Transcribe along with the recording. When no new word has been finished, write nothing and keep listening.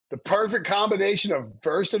The perfect combination of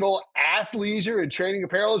versatile athleisure and training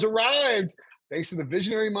apparel has arrived. Thanks to the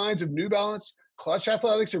visionary minds of New Balance, Clutch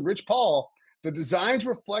Athletics, and Rich Paul, the designs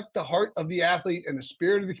reflect the heart of the athlete and the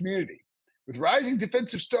spirit of the community. With rising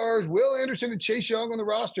defensive stars Will Anderson and Chase Young on the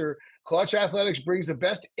roster, Clutch Athletics brings the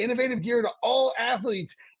best innovative gear to all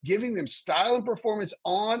athletes, giving them style and performance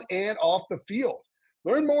on and off the field.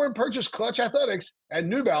 Learn more and purchase Clutch Athletics at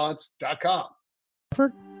newbalance.com.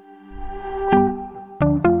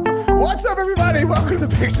 What's up, everybody? Welcome to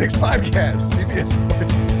the Pick Six Podcast, CBS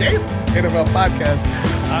Sports Daily NFL Podcast.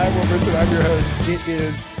 I'm Will Brinson. I'm your host. It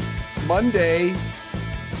is Monday,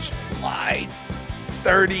 July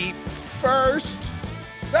 31st.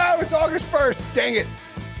 No, it's August 1st. Dang it.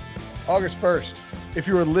 August 1st. If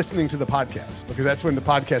you were listening to the podcast, because that's when the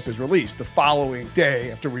podcast is released, the following day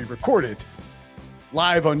after we record it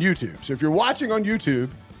live on YouTube. So if you're watching on YouTube,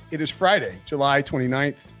 it is Friday, July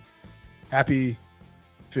 29th. Happy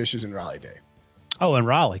Fishes in Raleigh Day. Oh, and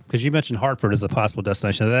Raleigh, because you mentioned Hartford as a possible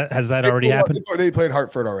destination. Has that already happened? They played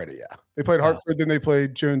Hartford already, yeah. They played Hartford, then they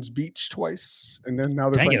played Jones Beach twice, and then now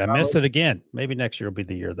they're Dang playing it, I missed it again. Maybe next year will be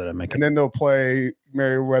the year that I make it. And then they'll play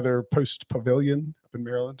Meriwether Post Pavilion up in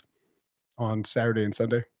Maryland on Saturday and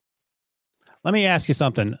Sunday. Let me ask you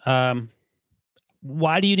something.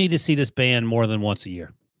 Why do you need to see this band more than once a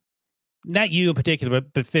year? Not you in particular,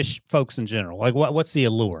 but fish folks in general. Like, what's the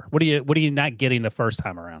allure? What are you not getting the first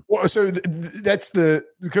time around? Well, so that's the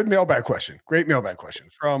good mailbag question. Great mailbag question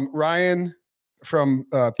from Ryan, from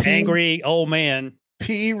Angry Old Man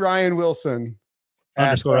P. Ryan Wilson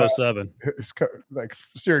 _07. It's like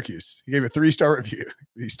Syracuse. He gave a 3-star review.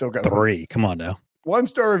 He still got 3. Come on now.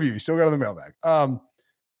 1-star review. Still got on the mailbag. And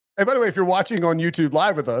by the way, if you're watching on YouTube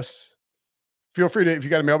live with us, feel free to, if you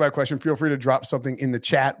got a mailbag question, feel free to drop something in the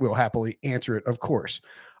chat. We'll happily answer it, of course.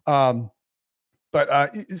 So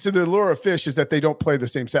the allure of Fish is that they don't play the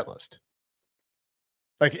same set list.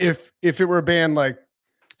 Like if it were a band like,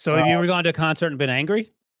 so have you ever gone to a concert and been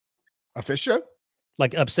angry? A Fish show?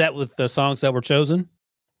 Like upset with the songs that were chosen?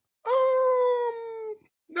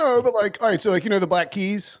 No, but like, all right. So like, the Black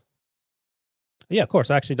Keys. Yeah, of course.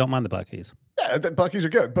 I actually don't mind the Black Keys. Yeah, the Black Keys are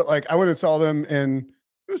good, but like I went and saw them and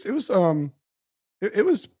it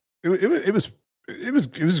was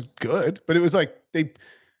good, but it was like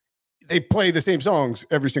they play the same songs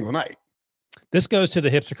every single night. This goes to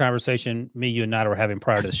the hipster conversation you and I were having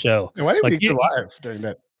prior to the show. Why didn't we get live during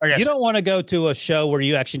that? You don't want to go to a show where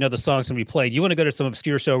you actually know the songs going to be played. You want to go to some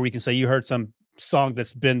obscure show where you can say you heard some song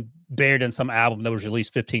that's been buried in some album that was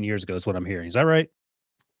released 15 years ago is what I'm hearing. Is that right?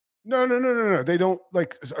 No. They don't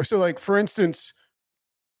like, so like, for instance,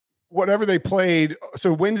 whatever they played.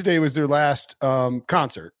 So Wednesday was their last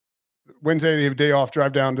concert. Wednesday, they have a day off,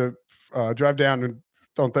 drive down and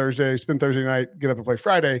on Thursday, spend Thursday night, get up and play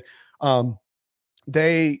Friday. The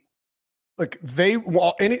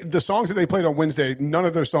songs that they played on Wednesday, none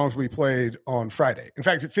of those songs we played on Friday. In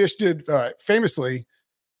fact, Fish did famously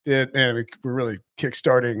we're really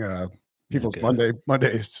kickstarting people's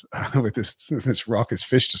Mondays with this raucous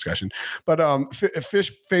Fish discussion. But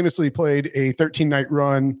Fish famously played a 13-night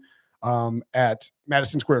run at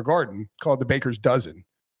Madison Square Garden called the Baker's Dozen.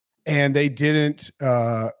 And they didn't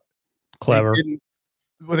clever.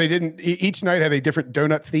 They didn't each night had a different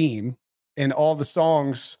donut theme, and all the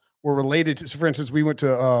songs were related to, so for instance, we went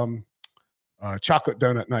to chocolate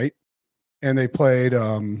donut night and they played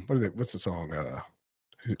what's the song?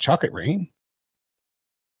 Is it Chocolate Rain?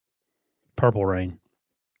 Purple Rain.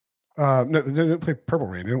 No, they didn't play Purple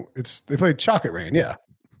Rain. They played Chocolate Rain, yeah.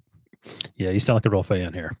 Yeah, you sound like a real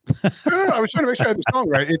fan here. No, I was trying to make sure I had the song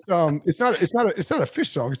right. It's not a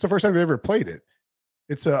Fish song. It's the first time they ever played it.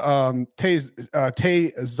 It's a Tay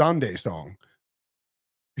Zonday song.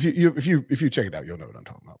 If you check it out, you'll know what I'm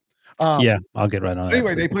talking about. Yeah, I'll get right on it.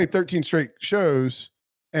 Anyway, they played 13 straight shows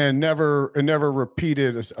and never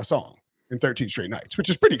repeated a song in 13 straight nights, which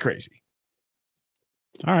is pretty crazy.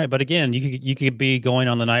 All right, but again, you could be going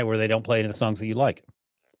on the night where they don't play any of the songs that you like.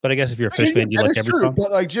 But I guess if you're a Fish fan, you like every song. But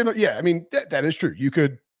like Jim, yeah, I mean that is true. You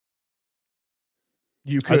could.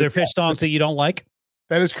 Are there Fish songs that you don't like?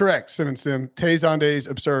 That is correct. Sim. Tay Zonday's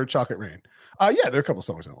Absurd Chocolate Rain. Yeah, there are a couple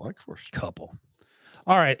songs I don't like, of course. Couple.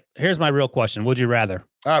 All right, here's my real question. Would you rather?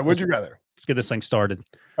 Would you rather? Let's get this thing started.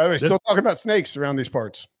 By the way, still talking about snakes around these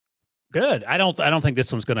parts. Good. I don't think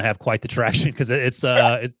this one's going to have quite the traction because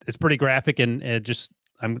it's pretty graphic and it just.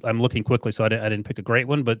 I'm looking quickly, so I didn't pick a great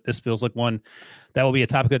one, but this feels like one that will be a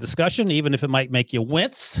topic of discussion, even if it might make you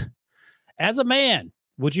wince. As a man,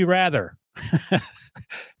 would you rather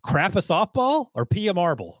crap a softball or pee a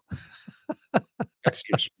marble? That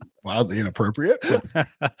seems Wildly inappropriate.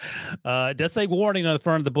 It does say warning on the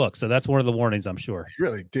front of the book, so that's one of the warnings, I'm sure. You're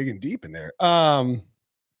really digging deep in there.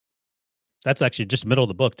 That's actually just middle of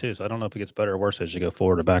the book too, so I don't know if it gets better or worse as you go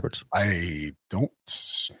forward or backwards. I don't.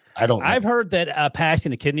 I've heard that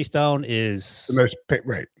passing a kidney stone is the most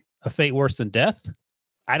right. A fate worse than death.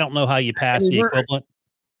 I don't know how you pass the equivalent.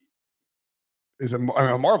 Is a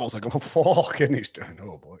marble's like a full kidney stone.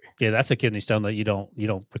 Oh boy. Yeah, that's a kidney stone that you don't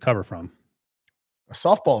recover from. A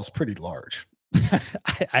softball is pretty large.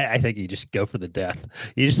 I think you just go for the death.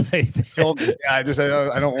 You just say, I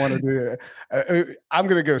don't want to do it. I'm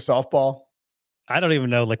going to go softball. I don't even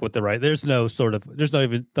know like what the right. There's no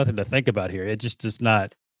even nothing to think about here. It just does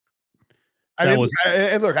not. And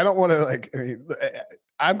look, I don't want to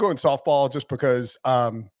I'm going softball just because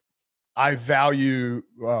I value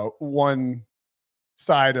one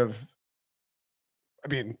side of.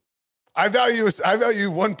 I value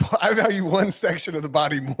one section of the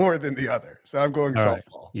body more than the other, so I'm going softball. Right.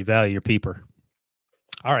 You value your peeper.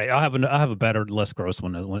 All right, I'll have a better, less gross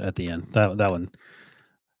one at the end. That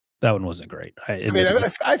one wasn't great.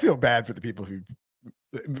 I feel bad for the people who,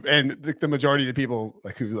 and the majority of the people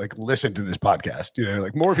who listen to this podcast.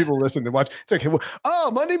 More people listen than watch. It's like,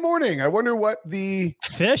 Monday morning. I wonder what the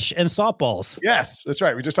fish and softballs. Yes, that's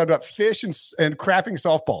right. We just talked about fish and crapping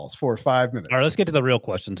softballs for 5 minutes. All right, let's get to the real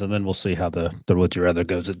questions, and then we'll see how the would you rather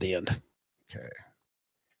goes at the end. Okay.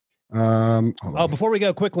 Before we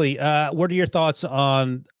go quickly, what are your thoughts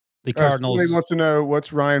on the Cardinals? Somebody wants to know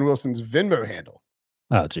what's Ryan Wilson's Venmo handle.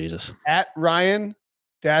 Oh, Jesus. At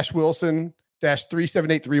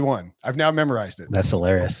Ryan-Wilson-37831. I've now memorized it. That's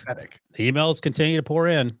hilarious. The emails continue to pour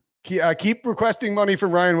in. Keep requesting money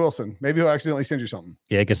from Ryan Wilson. Maybe he'll accidentally send you something.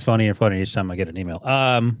 Yeah, it gets funnier and funnier each time I get an email.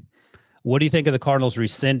 What do you think of the Cardinals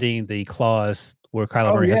rescinding the clause where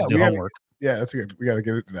Kyler Murray has to do homework? That's good. We got to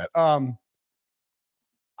get into that.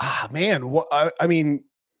 Man. What I mean,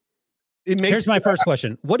 it makes. Here's my first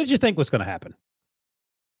question. What did you think was going to happen?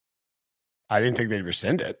 I didn't think they'd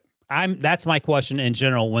rescind it. That's my question in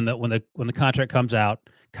general. When the contract comes out,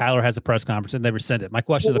 Kyler has a press conference and they rescind it. My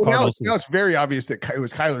question to the Cardinals now it's very obvious that it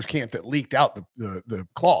was Kyler's camp that leaked out the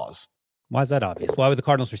clause. Why is that obvious? Why would the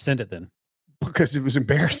Cardinals rescind it then? Because it was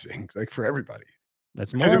embarrassing, for everybody.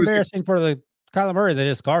 That's more embarrassing for the Kyler Murray than it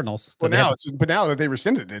is Cardinals. But now that they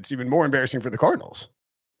rescinded it, it's even more embarrassing for the Cardinals.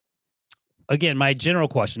 Again, my general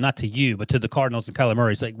question, not to you, but to the Cardinals and Kyler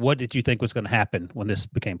Murray, is what did you think was going to happen when this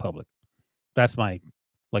became public? That's my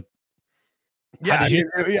exactly.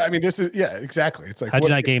 It's how did you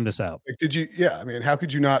not game this out? Did you? Yeah, how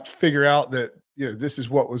could you not figure out that this is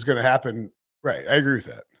what was going to happen? Right, I agree with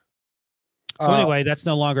that. So anyway, that's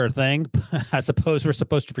no longer a thing. I suppose we're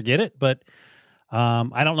supposed to forget it, but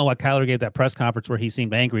I don't know why Kyler gave that press conference where he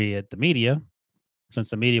seemed angry at the media, since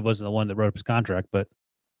the media wasn't the one that wrote up his contract. But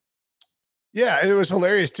yeah, and it was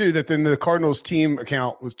hilarious too that then the Cardinals team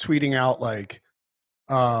account was tweeting out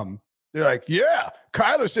they're like, yeah,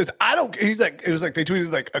 Kyler says, I don't, he's like, it was like they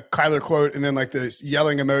tweeted a Kyler quote and then this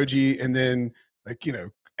yelling emoji and then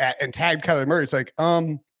and tagged Kyler Murray. It's like,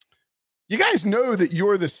 you guys know that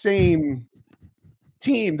you're the same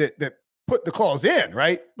team that put the clause in,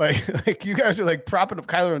 right? Like you guys are propping up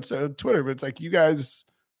Kyler on Twitter, but it's like you guys.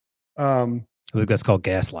 I think that's called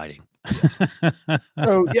gaslighting.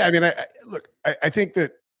 So yeah, I think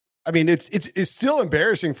that. It's still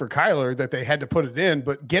embarrassing for Kyler that they had to put it in,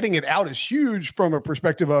 but getting it out is huge from a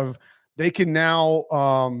perspective of they can now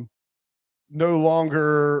no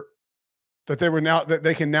longer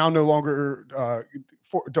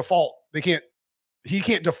default. He can't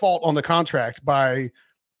default on the contract by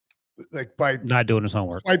not doing his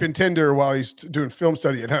homework, swiping Tinder while he's doing film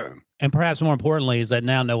study at home. And perhaps more importantly is that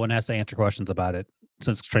now no one has to answer questions about it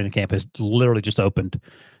since training camp has literally just opened,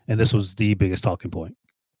 and this was the biggest talking point.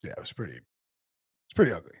 Yeah, it's pretty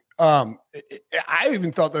ugly. I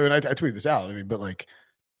even thought though, and I tweeted this out.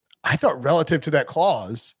 I thought relative to that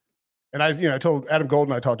clause, and I told Adam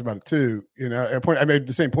Golden, I talked about it too. At a point, I made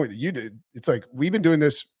the same point that you did. It's we've been doing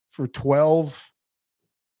this for 12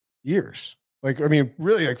 years.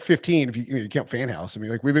 Really 15 if you count Fan House.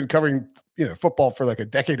 We've been covering football for a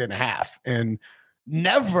decade and a half, and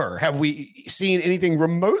never have we seen anything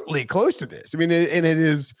remotely close to this.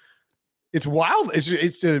 It's wild.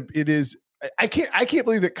 It is. I can't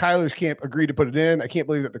believe that Kyler's camp agreed to put it in. I can't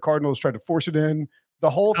believe that the Cardinals tried to force it in. The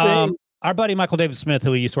whole thing. Our buddy Michael David Smith,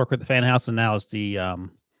 who we used to work with at the Fan House, and now is I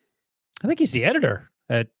think he's the editor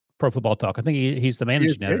at Pro Football Talk. I think he's the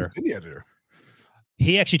managing editor. He's the editor.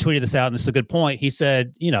 He actually tweeted this out, and it's a good point. He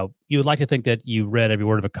said, you would like to think that you read every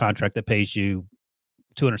word of a contract that pays you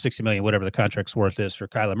 $260 million, whatever the contract's worth is for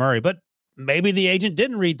Kyler Murray, but maybe the agent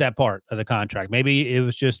didn't read that part of the contract. Maybe it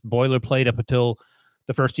was just boilerplate up until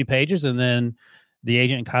the first few pages, and then the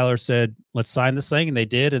agent and Kyler said, "Let's sign this thing," and they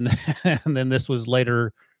did, and then this was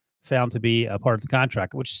later found to be a part of the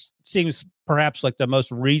contract, which seems perhaps like the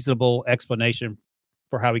most reasonable explanation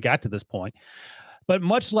for how we got to this point. But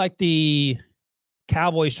much like the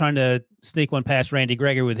Cowboys trying to sneak one past Randy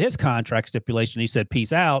Gregory with his contract stipulation, he said,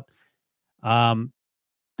 "Peace out."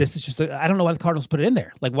 This is just, I don't know why the Cardinals put it in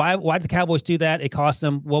there. Like, why did the Cowboys do that? It cost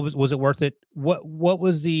them. Was it worth it? What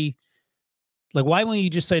was the, like, why wouldn't you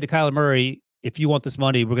just say to Kyler Murray, if you want this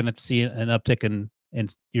money, we're going to see an uptick in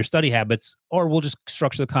your study habits, or we'll just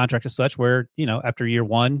structure the contract as such where, after year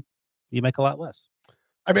one, you make a lot less.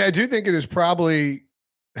 I mean, I do think it is probably,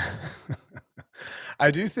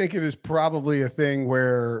 a thing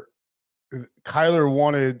where Kyler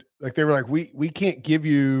wanted, like, they were like, we can't give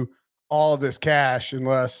you all of this cash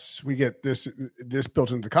unless we get this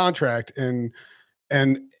built into the contract. And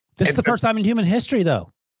this is the first time in human history,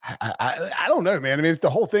 though. I don't know, man. I mean, the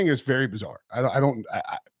whole thing is very bizarre. I don't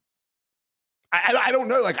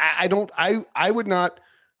know. Like, I would not,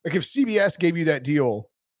 like, if CBS gave you that deal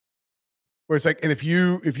where it's like, and if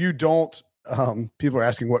you don't, people are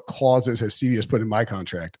asking what clauses has CBS put in my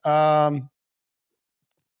contract. Mine's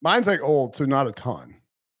like old, so not a ton.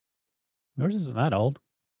 Yours isn't that old.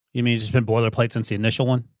 You mean it's just been boilerplate since the initial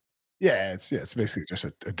one? Yeah, it's basically just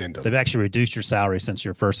a addendum. They've actually reduced your salary since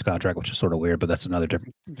your first contract, which is sort of weird, but that's another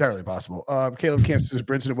different. Entirely possible. Caleb Camp says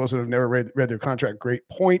Brinson and Wilson have never read their contract. Great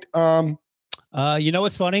point. You know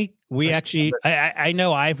what's funny? We actually, I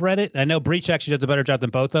know I've read it. I know Breach actually does a better job than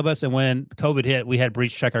both of us. And when COVID hit, we had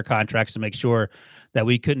Breach check our contracts to make sure that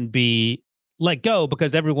we couldn't be let go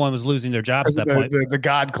because everyone was losing their jobs at that point. The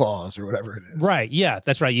God clause or whatever it is. Right. Yeah,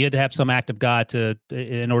 that's right. You had to have some act of God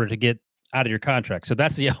in order to get out of your contract. So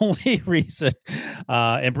that's the only reason.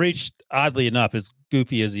 And Breach, oddly enough, as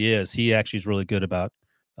goofy as he is, he actually is really good about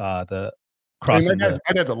the crossing. My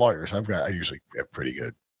dad's a lawyer, so I usually have pretty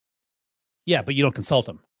good. Yeah, but you don't consult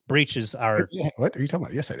him. Breach is our. What are you talking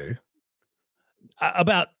about? Yes, I do.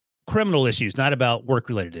 About criminal issues, not about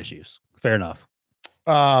work-related issues. Fair enough.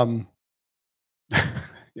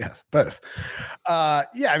 Yeah, both.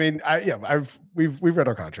 Yeah, I mean, we've read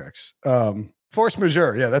our contracts. Force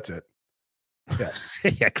majeure. Yeah, that's it. Yes.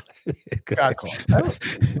 Yeah. God clause.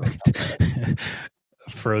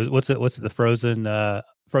 What's the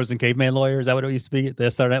frozen caveman lawyer? Is that what it used to be?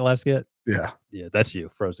 The Saturday Night Live skit? Yeah. Yeah, that's you,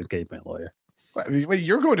 frozen caveman lawyer. Wait,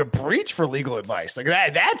 you're going to Breach for legal advice. Like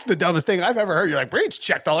that's the dumbest thing I've ever heard. You're like, Breach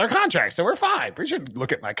checked all our contracts, so we're fine. Breach should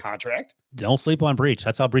look at my contract. Don't sleep on Breach.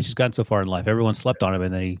 That's how Breach has gotten so far in life. Everyone slept on him,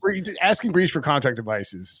 and then asking Breach for contract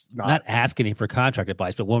advice is not asking him for contract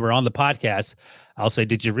advice. But when we're on the podcast, I'll say,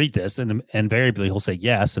 "Did you read this?" And invariably he'll say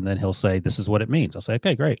yes, and then he'll say, "This is what it means." I'll say,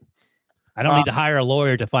 "Okay, great." I don't need to hire a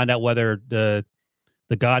lawyer to find out whether the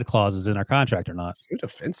God clause is in our contract or not. So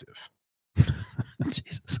defensive.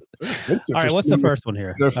 Jesus. All right, what's the first one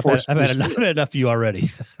here? I've had enough of you already.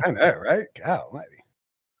 I know, right? God almighty.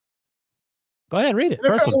 Go ahead, read it.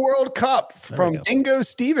 NFL World Cup from Dingo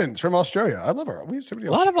Stevens from Australia. I love her. We have somebody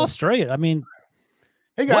else. A lot of Australia. I mean,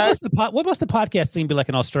 hey guys, what must the podcast scene be like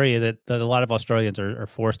in Australia that a lot of Australians are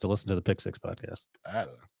forced to listen to the Pick Six podcast? I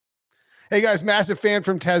don't know. Hey guys, massive fan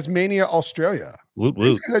from Tasmania, Australia. Woot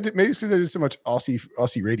woot. Maybe because I did so much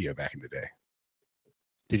Aussie radio back in the day.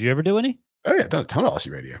 Did you ever do any? Oh yeah, I've done a ton of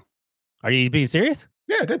Aussie radio. Are you being serious?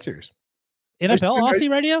 Yeah, dead serious. NFL Aussie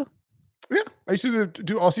radio? Yeah, I used to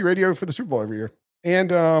do Aussie radio for the Super Bowl every year,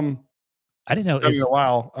 and I didn't know it in a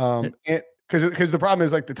while. Because the problem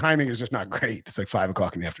is like the timing is just not great. It's like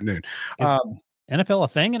 5:00 in the afternoon. NFL a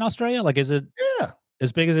thing in Australia? Like, is it? Yeah.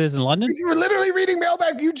 As big as it is in London? You were literally reading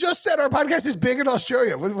mailbag. You just said our podcast is big in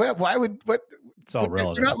Australia. Why would what? It's all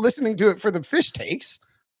relevant. You're not listening to it for the fish takes.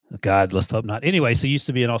 God, let's hope not. Anyway, so you used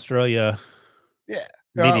to be in Australia. Yeah.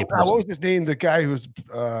 What was his name? The guy who was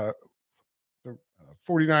the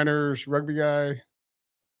 49ers rugby guy.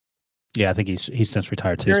 Yeah, I think he's since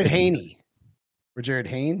retired too. Jared Haney. Or Jared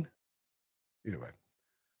Hayne. Either way.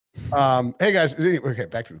 Hey guys. Okay,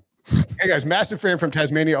 back to Hey guys, massive fan from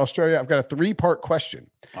Tasmania, Australia. I've got a 3-part question.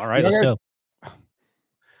 All right, let's go.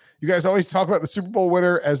 You guys always talk about the Super Bowl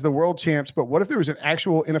winner as the world champs, but what if there was an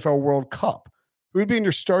actual NFL World Cup? Who would be in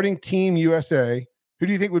your starting team, USA? Who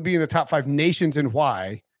do you think would be in the top 5 nations and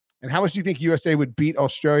why? And how much do you think USA would beat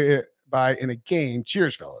Australia by in a game?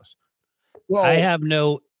 Cheers, fellas. Well, I have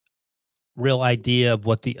no real idea of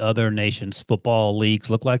what the other nations' football leagues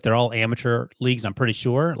look like. They're all amateur leagues, I'm pretty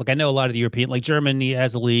sure. Like, I know a lot of the European, like Germany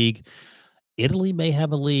has a league. Italy may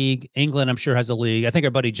have a league. England, I'm sure, has a league. I think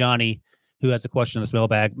our buddy Johnny, who has a question in this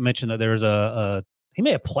mailbag, mentioned that there's a He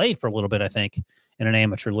may have played for a little bit, I think, in an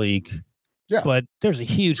amateur league. Yeah. But there's a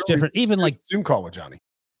huge difference. Even like Zoom call with Johnny.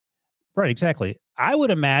 Right, exactly. I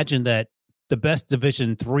would imagine that the best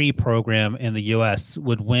Division III program in the U.S.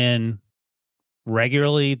 would win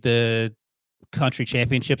regularly the country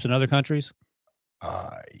championships in other countries.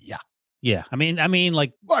 Yeah. Yeah. I mean,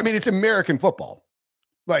 like, well, I mean, it's American football.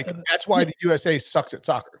 Like, that's why the USA sucks at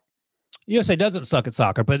soccer. USA doesn't suck at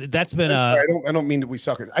soccer, but that's been I don't mean that we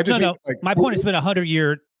suck at it. I just no. Like, my point has been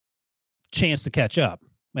 100-year chance to catch up,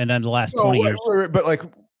 and then the last 20 years. But like,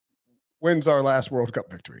 when's our last World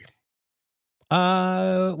Cup victory?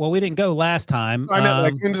 Well, we didn't go last time. I meant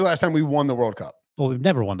like, when's the last time we won the World Cup? Well, we've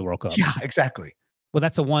never won the World Cup. Yeah, exactly. Well,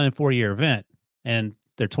 that's a 1 in 4 year event, and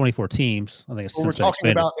there are 24 teams. I think it's we're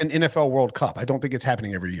talking about an NFL World Cup. I don't think it's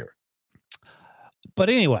happening every year. But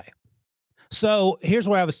anyway, so here's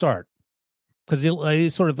where I would start, because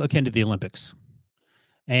it's sort of akin to the Olympics,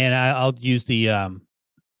 and I'll use the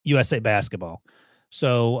USA basketball.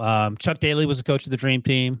 So Chuck Daly was the coach of the Dream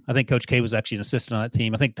Team. I think Coach K was actually an assistant on that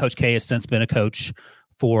team. I think Coach K has since been a coach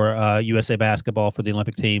for USA basketball for the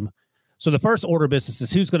Olympic team. So the first order of business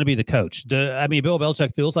is who's going to be the coach. I mean, Bill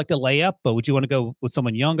Belichick feels like the layup, but would you want to go with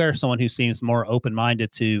someone younger, someone who seems more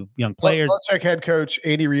open-minded to young players? Belichick head coach,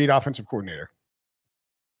 Andy Reid offensive coordinator.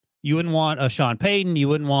 You wouldn't want a Sean Payton. You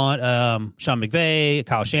wouldn't want Sean McVay,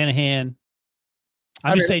 Kyle Shanahan.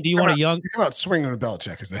 I'm just saying, do you want a young? You come out swinging with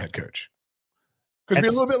Belichick as the head coach. Because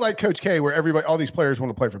it'd be a little bit like Coach K, where all these players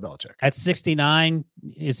want to play for Belichick. At 69,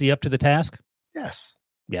 is he up to the task? Yes.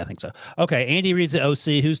 Yeah, I think so. Okay, Andy Reid's the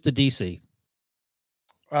OC. Who's the DC?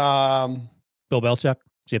 Bill Belichick. So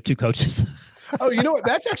you have two coaches. Oh, you know what?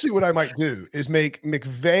 That's actually what I might do, is make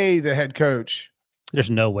McVay the head coach. There's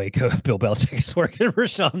no way Bill Belichick is working for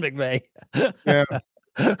Sean McVay. Yeah.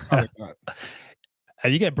 Probably not.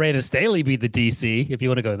 You get Brandon Staley be the DC if you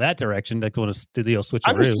want to go that direction. Like, want to do the switch.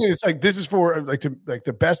 I'm just saying, it's like, this is for like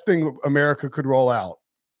the best thing America could roll out.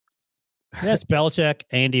 Yes, Belichick,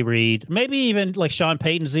 Andy Reid, maybe even like Sean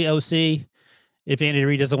Payton's the OC if Andy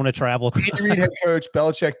Reid doesn't want to travel. Andy Reid head coach,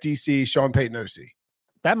 Belichick DC, Sean Payton OC.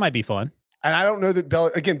 That might be fun. And I don't know that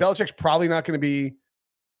Belichick's probably not going to be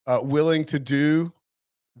willing to do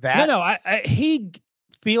that. No, he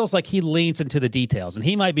feels like he leans into the details, and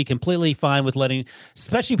he might be completely fine with letting,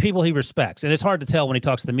 especially people he respects. And it's hard to tell when he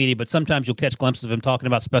talks to the media, but sometimes you'll catch glimpses of him talking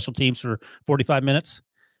about special teams for 45 minutes.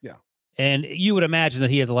 Yeah. And you would imagine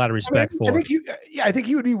that he has a lot of respect for. I think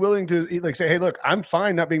he would be willing to like say, "Hey, look, I'm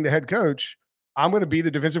fine not being the head coach. I'm going to be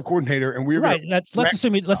the defensive coordinator, and we're right." Let's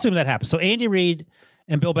assume that happens. So Andy Reid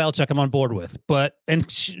and Bill Belichick, I'm on board with,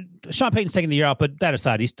 and Sean Payton's taking the year out. But that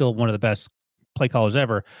aside, he's still one of the best play callers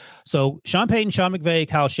ever. So Sean Payton, Sean McVay,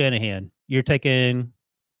 Kyle Shanahan. You're taking,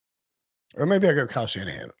 or maybe I go Kyle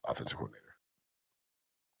Shanahan, offensive coordinator.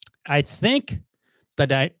 I think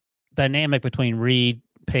the dynamic between Reid,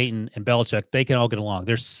 Payton, and Belichick, they can all get along.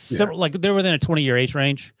 There's several, like they're within a 20-year age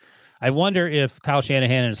range. I wonder if Kyle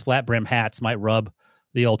Shanahan and his flat brim hats might rub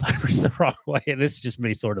the old timers the wrong way. And this is just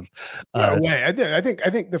me sort of. No way. I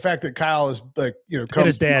think the fact that Kyle is like,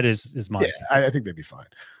 his dad is mine. Yeah, I think they'd be fine.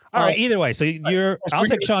 All right. Either way, so I'll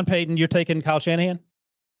take Sean Payton. You're taking Kyle Shanahan.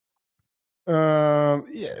 Yeah,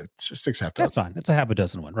 it's 6.5. That's fine. That's a half a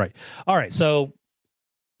dozen one, right? All right. So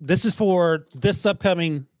this is for this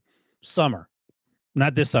upcoming summer,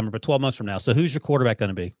 not this summer, but 12 months from now. So who's your quarterback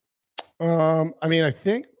going to be? I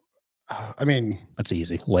mean, that's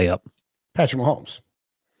easy. Layup. Patrick Mahomes.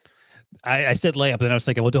 I said layup, and I was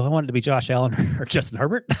thinking, well, do I want it to be Josh Allen or Justin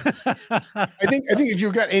Herbert? I think if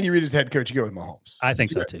you've got Andy Reid as head coach, you go with Mahomes. I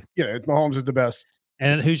think so too. Mahomes is the best.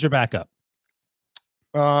 And who's your backup?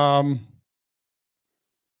 I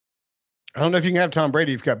don't know if you can have Tom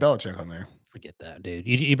Brady if you've got Belichick on there. Forget that, dude.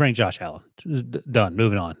 You bring Josh Allen. Done.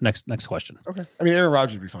 Moving on. Next question. Okay. I mean, Aaron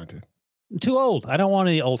Rodgers would be fine too. Too old. I don't want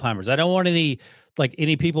any old timers. I don't want any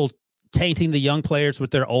people tainting the young players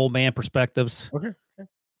with their old man perspectives. Okay.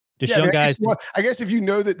 Just young guys. I guess if you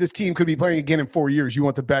know that this team could be playing again in 4 years, you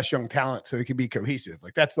want the best young talent so they can be cohesive.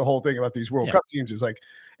 Like that's the whole thing about these World Cup teams is like,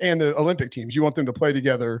 and the Olympic teams, you want them to play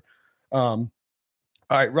together. All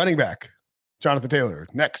right, running back, Jonathan Taylor.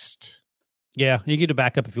 Next. Yeah, you get a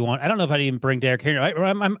backup if you want. I don't know if I'd even bring Derrick Henry.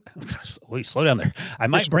 Wait, slow down there. I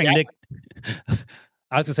might bring Nick.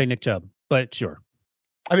 I was gonna say Nick Chubb, but sure.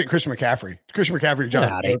 I think Christian McCaffrey.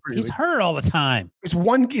 Jonathan. He's hurt all the time. It's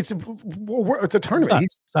a tournament.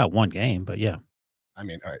 It's not one game, but yeah. I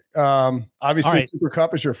mean, all right. Obviously, Cooper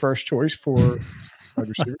Kupp is your first choice for wide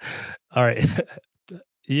receiver. All right.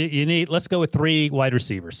 You need. Let's go with 3 wide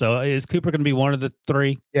receivers. So is Cooper going to be one of the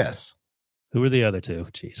 3? Yes. Who are the other 2?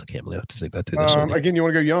 Jeez, I can't believe I have to go through this. Again, you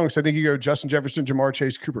want to go young, so I think you go Justin Jefferson, Jamar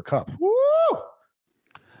Chase, Cooper Kupp. Woo!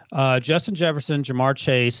 Justin Jefferson, Jamar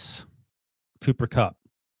Chase, Cooper Kupp.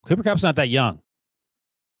 Cooper Kupp's not that young.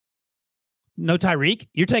 No Tyreek?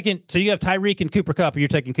 You're taking, so you have Tyreek and Cooper Kupp, and you're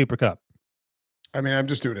taking Cooper Kupp. I mean, I'm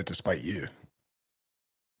just doing it to spite you.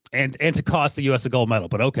 And to cost the U.S. a gold medal,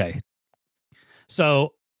 but okay.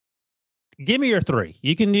 So give me your three.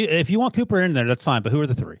 You can, if you want Cooper in there, that's fine, but who are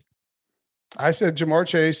the three? I said Jamar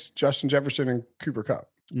Chase, Justin Jefferson, and Cooper Kupp.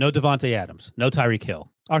 No Devontae Adams. No Tyreek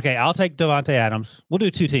Hill. Okay, I'll take Devontae Adams. We'll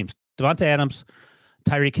do two teams. Devontae Adams,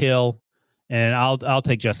 Tyreek Hill, and I'll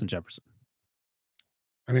take Justin Jefferson.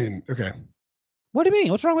 I mean, okay. What do you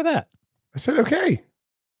mean? What's wrong with that? I said okay. You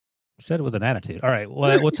said it with an attitude. All right.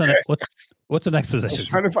 Well, what's the next I was position?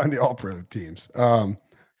 trying to find the all-pro teams.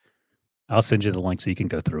 I'll send you the link so you can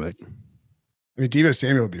go through it. I mean, Deebo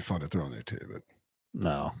Samuel would be fun to throw in there too, but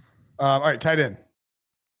No. all right, tight end.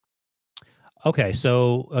 Okay,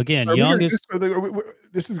 so again, Are we Young gonna- is.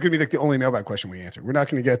 This is going to be like the only mailbag question we answer. We're not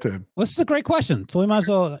going to get to. Well, this is a great question. So we might as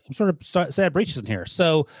well sort of sad breaches in here.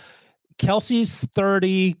 So Kelsey's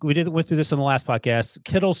 30. We went through this in the last podcast.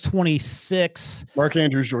 Kittle's 26. Mark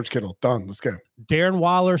Andrews, George Kittle. Done. Let's go. Darren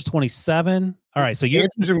Waller's 27. All right, so you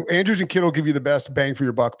Andrews and Kittle give you the best bang for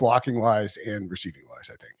your buck, blocking wise and receiving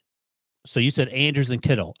wise, I think. So you said Andrews and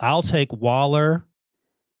Kittle. I'll take Waller.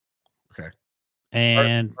 Okay.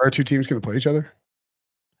 And Are our two teams going to play each other?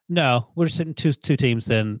 no, we're just hitting two teams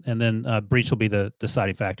then, and then Breach will be the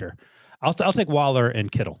deciding factor. I'll take Waller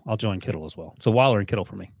and Kittle. I'll join Kittle as well. So Waller and Kittle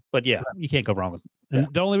for me. But yeah, you can't go wrong with.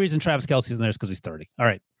 And the only reason Travis Kelce's in there is because he's 30. All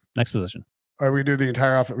right, next position. All right, we do the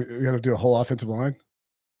entire offense. We got to do a whole offensive line.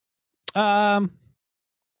 We'll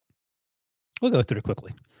go through it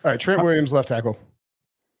quickly. All right, Trent Williams, left tackle,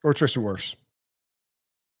 or Tristan Wirfs.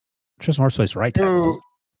 Tristan Wirfs plays right tackle.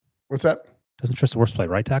 What's that? Doesn't Tristan Wirfs play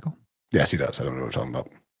right tackle? Yes, he does. I don't know what I'm talking about.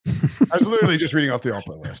 I was literally just reading off the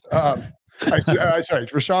all-pro list. All right, sorry,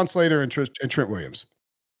 Rashawn Slater and Trent Williams.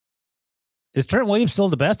 Is Trent Williams still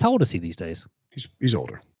the best? How old is he these days? He's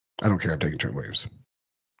older. I don't care. I'm taking Trent Williams.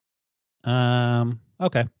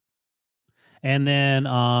 Okay. And then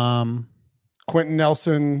Quentin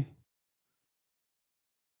Nelson.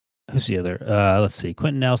 Who's the other? Let's see.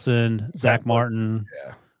 Quentin Nelson, Zach Martin.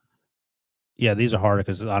 Yeah. Yeah, these are harder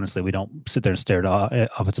because honestly, we don't sit there and stare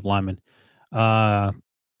at offensive linemen.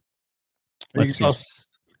 Let's see.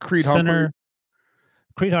 Creed Center. Humphrey.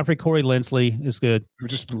 Creed Humphrey, Corey Linsley is good. We're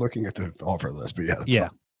just looking at the all-pro list, but yeah. Yeah.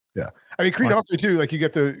 Fine. Yeah. I mean, Creed Humphrey too, like you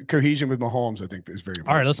get the cohesion with Mahomes, I think is very important.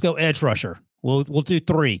 All right, let's go edge rusher. We'll do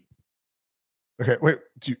three. Okay, wait.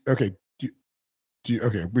 Okay,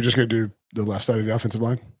 we're just going to do the left side of the offensive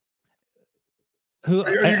line? Who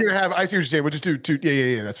Are you going to have, I see what you're saying. We'll just do two.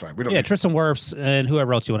 Yeah, that's fine. We don't. Yeah, Tristan Wirfs and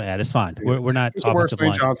whoever else you want to add. It's fine. Yeah. We're not Tristan Wirfs, offensive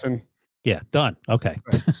line. Johnson. Yeah, done. Okay.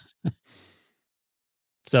 Right.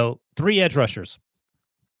 So 3 edge rushers.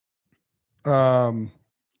 Oh.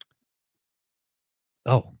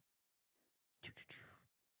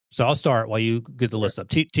 So I'll start while you get the list up.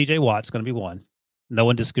 TJ Watt's going to be one. No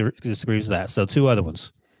one disagrees with that. So 2 other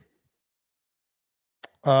ones.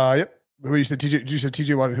 Yep. Who you said TJ? Did you say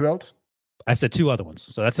TJ Watt and who else? I said 2 other ones.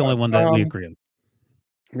 So that's the only one that we agree on.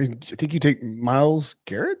 I mean, I think you take Myles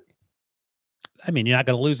Garrett. I mean, you're not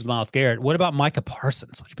going to lose with Myles Garrett. What about Micah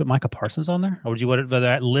Parsons? Would you put Micah Parsons on there? Or would you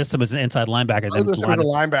rather list him as an inside linebacker? I list him as a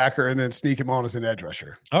linebacker and then sneak him on as an edge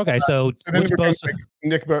rusher. Okay, so then it becomes like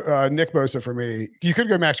Nick Bosa for me. You could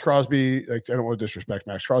go Max Crosby. Like, I don't want to disrespect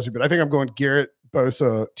Max Crosby, but I think I'm going Garrett,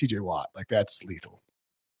 Bosa, TJ Watt. Like, that's lethal.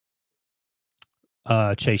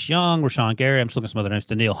 Chase Young, Rashawn Gary. I'm just looking at some other names.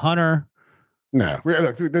 Daniil Hunter. No,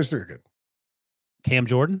 look, those 3 are good. Cam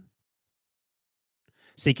Jordan.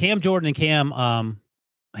 See, Cam Jordan and Cam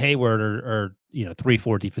Hayward are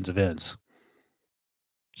 3-4 defensive ends.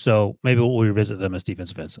 So maybe we'll revisit them as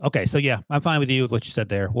defensive ends. Okay, so yeah, I'm fine with you with what you said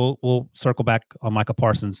there. We'll circle back on Micah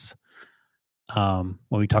Parsons when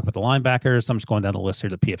we talk about the linebackers. I'm just going down the list here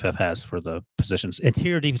that PFF has for the positions.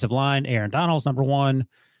 Interior defensive line, Aaron Donald's number 1.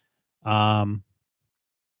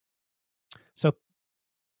 So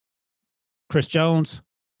Chris Jones,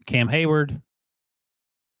 Cam Hayward,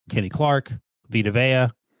 Kenny Clark, Vita Vea,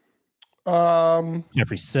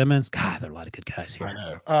 Jeffrey Simmons. God, there are a lot of good guys here. I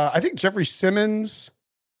know. I think Jeffrey Simmons,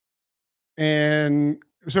 and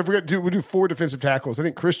so if we'll do 4 defensive tackles. I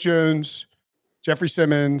think Chris Jones, Jeffrey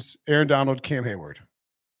Simmons, Aaron Donald, Cam Hayward.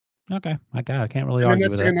 Okay, I can't really and argue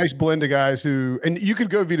that's with like that. a nice blend of guys who, and you could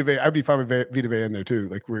go Vita Vea. I'd be fine with Vita Vea in there too.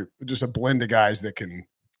 Like, we're just a blend of guys that can,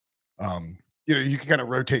 you can kind of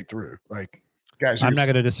rotate through. Like, guys. I'm not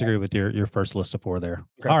going to disagree with your first list of 4 there.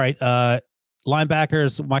 Okay. All right,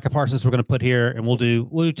 linebackers, Micah Parsons. We're going to put here, and we'll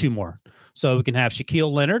do 2 more. So we can have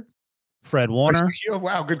Shaquille Leonard, Fred Warner. Shaquille,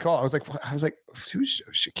 wow, good call. I was like, who's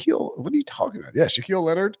Shaquille? What are you talking about? Yeah, Shaquille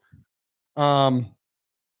Leonard.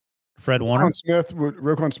 Fred Warner.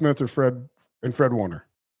 Roquan Smith, or Fred Warner.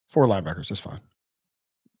 4 linebackers. That's fine.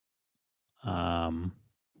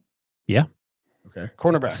 Yeah. Okay.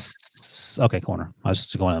 Cornerback. Okay, corner. I was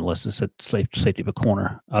just going on the list. It said safety, but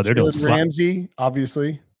corner. Oh, they're doing slot. Ramsey,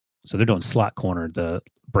 obviously. So they're doing slot corner, the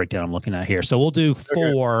breakdown I'm looking at here. So we'll do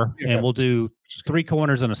 4, and we'll do 3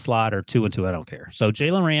 corners and a slot, or 2 and 2. I don't care. So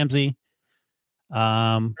Jalen Ramsey.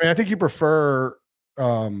 I think you prefer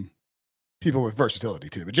people with versatility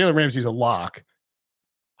too, but Jalen Ramsey's a lock.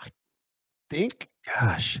 I think.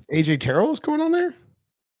 Gosh, AJ Terrell is going on there.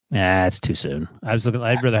 Yeah, it's too soon. I'd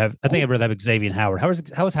rather have Xavier Howard. How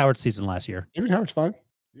was Howard's season last year? Xavier Howard's fine.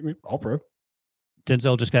 All pro.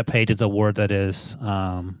 Denzel just got paid. Denzel Ward, that is.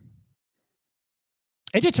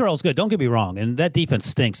 AJ Terrell's good. Don't get me wrong. And that defense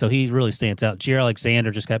stinks, so he really stands out. Jair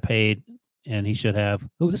Alexander just got paid, and he should have.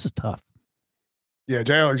 Oh, this is tough. Yeah,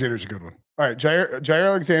 Jair Alexander's a good one. All right, Jair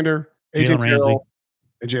Alexander, AJ Terrell,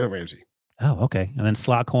 and Jalen Ramsey. Oh, okay. And then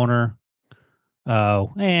slot corner.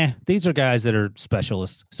 Oh, these are guys that are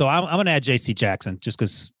specialists. So I'm going to add J.C. Jackson just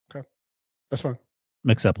because. Okay, that's fine.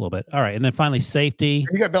 Mix up a little bit. All right, and then finally safety.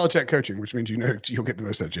 You got Belichick coaching, which means you'll get the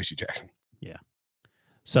most out of J.C. Jackson. Yeah.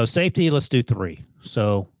 So safety, let's do 3.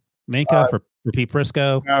 So Minka for Pete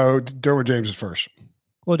Prisco. No, Derwin James is first.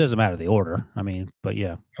 Well, it doesn't matter the order. I mean, but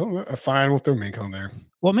yeah. Oh, fine. We'll throw Minka on there.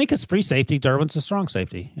 Well, Minka's free safety. Derwin's a strong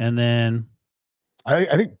safety, and then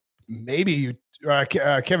I think maybe you.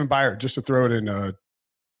 Kevin Byard, just to throw it in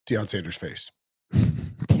Deion Sanders' face.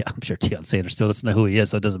 Yeah, I'm sure Deion Sanders still doesn't know who he is,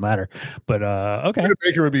 so it doesn't matter. But okay.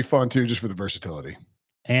 Baker would be fun too, just for the versatility.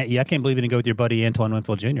 And I can't believe you didn't go with your buddy Antoine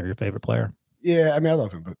Winfield Jr., your favorite player. Yeah, I mean, I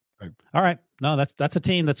love him, but all right. No, that's a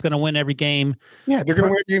team that's going to win every game. Yeah, they're going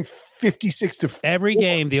to win every game 56-4. Every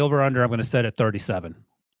game, the over/under I'm going to set at 37,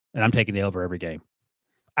 and I'm taking the over every game.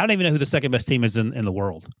 I don't even know who the second best team is in the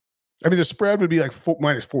world. I mean, the spread would be like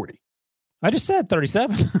minus 40. I just said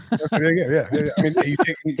 37. Yeah. I mean, you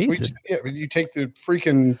take the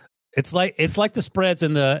freaking. It's like the spreads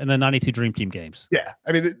in the 92 Dream Team games. Yeah,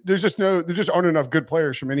 I mean, there just aren't enough good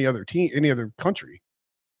players from any other team, any other country,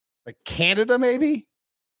 like Canada, maybe.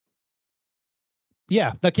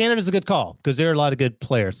 Yeah, now Canada's a good call because there are a lot of good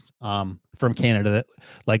players from Canada,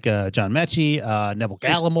 like John Mechie, Neville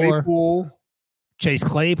Gallimore, Chase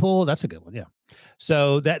Claypool. That's a good one. Yeah,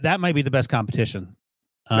 so that might be the best competition.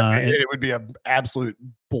 It would be an absolute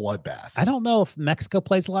bloodbath. I don't know if Mexico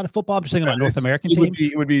plays a lot of football. I'm just thinking about North American teams.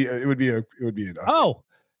 It would be. Oh,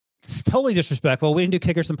 it's totally disrespectful. We didn't do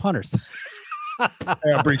kickers and punters.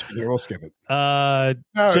 Yeah, breach here. We'll skip it.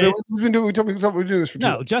 We do this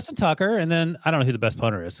for Justin Tucker, and then I don't know who the best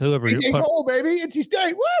punter is. Whoever. AJ Cole, baby, NC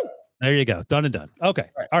State. Woo! There you go. Done and done. Okay.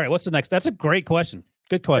 All right. What's the next? That's a great question.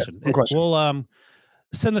 Good question. Good question. We'll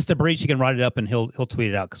send this to Breach. He can write it up and he'll tweet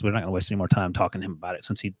it out because we're not going to waste any more time talking to him about it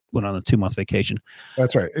since he went on a 2-month vacation.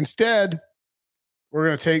 That's right. Instead, we're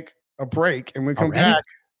going to take a break and we come back.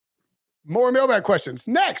 More mailbag questions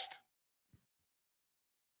next.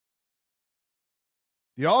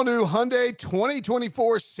 The all-new Hyundai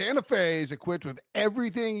 2024 Santa Fe is equipped with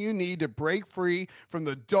everything you need to break free from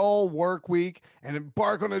the dull work week and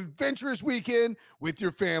embark on an adventurous weekend with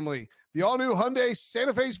your family. The all-new Hyundai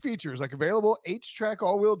Santa Fe's features like available H-Track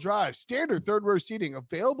all-wheel drive, standard third-row seating,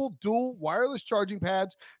 available dual wireless charging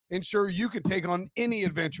pads, ensure you can take on any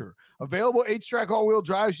adventure. Available H-Track all-wheel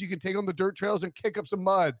drives so you can take on the dirt trails and kick up some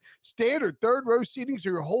mud. Standard third-row seating so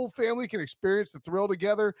your whole family can experience the thrill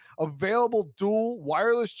together. Available dual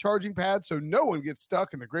wireless charging pads so no one gets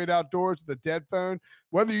stuck in the great outdoors with a dead phone.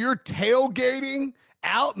 Whether you're tailgating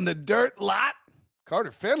out in the dirt lot,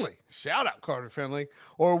 Carter Finley, shout out Carter Finley,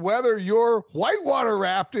 or whether you're whitewater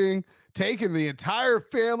rafting, taking the entire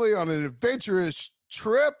family on an adventurous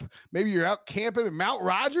trip. Maybe you're out camping in Mount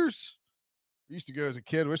Rogers. I used to go as a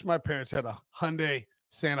kid. Wish my parents had a Hyundai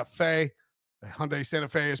Santa Fe. The Hyundai Santa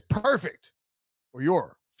Fe is perfect for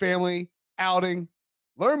your family outing.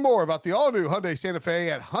 Learn more about the all-new Hyundai Santa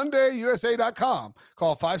Fe at HyundaiUSA.com.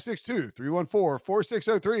 Call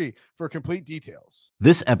 562-314-4603 for complete details.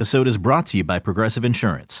 This episode is brought to you by Progressive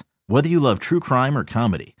Insurance. Whether you love true crime or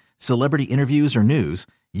comedy, celebrity interviews or news,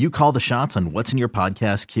 you call the shots on what's in your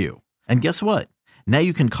podcast queue. And guess what? Now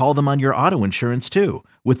you can call them on your auto insurance too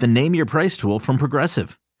with the Name Your Price tool from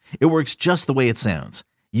Progressive. It works just the way it sounds.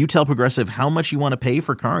 You tell Progressive how much you want to pay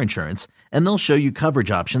for car insurance, and they'll show you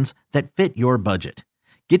coverage options that fit your budget.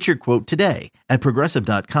 Get your quote today at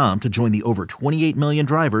Progressive.com to join the over 28 million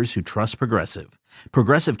drivers who trust Progressive.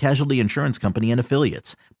 Progressive Casualty Insurance Company and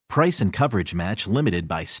Affiliates. Price and coverage match limited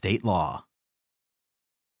by state law.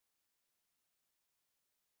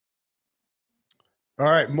 All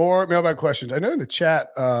right, more mailbag questions. I know in the chat,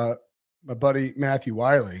 my buddy Matthew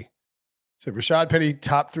Wiley said Rashad Penny,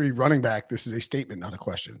 top 3 running back. This is a statement, not a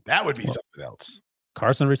question. That would be something else.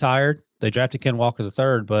 Carson retired. They drafted Ken Walker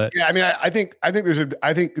III, but yeah, I mean, I think there's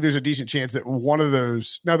a decent chance that one of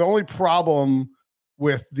those. Now, the only problem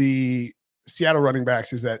with the Seattle running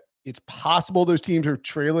backs is that it's possible those teams are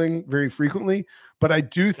trailing very frequently, but I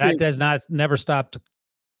do think that does never stopped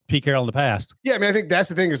Pete Carroll in the past. Yeah, I mean, I think that's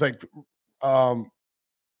the thing is like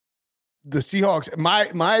the Seahawks.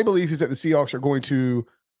 My belief is that the Seahawks are going to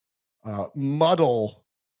muddle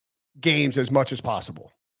games as much as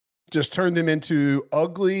possible. Just turn them into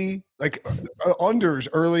ugly, like unders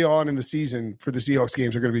early on in the season for the Seahawks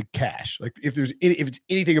games are going to be cash. Like if it's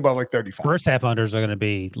anything above like 35, first half unders are going to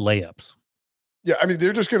be layups. Yeah, I mean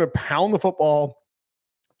they're just going to pound the football,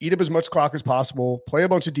 eat up as much clock as possible, play a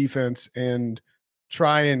bunch of defense, and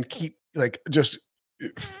try and keep just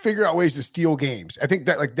figure out ways to steal games. I think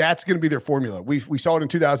that that's going to be their formula. We saw it in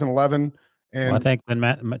 2011. And well, I think in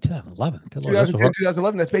 2011, 2010,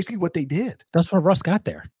 2011, that's basically what they did. That's where Russ got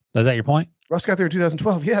there. Is that your point? Russ got there in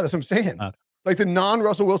 2012. Yeah, that's what I'm saying. Okay. Like the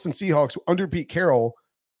non-Russell Wilson Seahawks under Pete Carroll,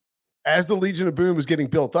 as the Legion of Boom was getting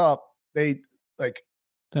built up, they that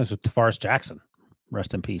was with DeForest Jackson.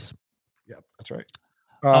 Rest in peace. Yeah, that's right.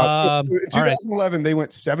 So in 2011, they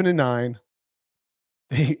went 7-9.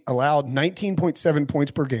 They allowed 19.7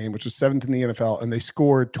 points per game, which was 7th in the NFL, and they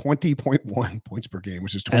scored 20.1 points per game,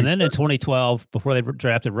 which is 20. And then in 2012, before they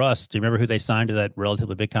drafted Russ, do you remember who they signed to that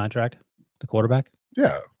relatively big contract? The quarterback?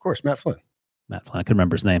 Yeah, of course, Matt Flynn. Matt Flynn. I couldn't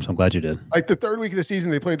remember his name, so I'm glad you did. Like the third week of the season,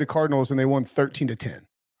 they played the Cardinals, and they won 13-10.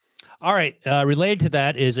 All right. Related to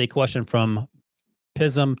that is a question from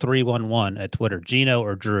Pism311 at Twitter. Geno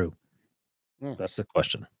or Drew? That's the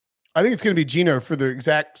question. I think it's going to be Geno for the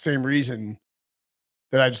exact same reason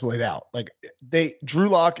that I just laid out. Like Drew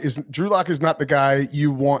Lock is not the guy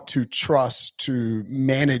you want to trust to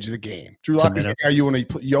manage the game. Drew Lock is the guy you want to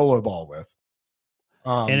play YOLO ball with.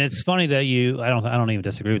 And it's funny that I don't even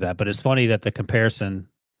disagree with that, but it's funny that the comparison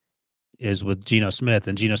is with Geno Smith,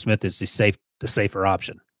 and Geno Smith is the safer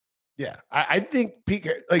option. Yeah. I think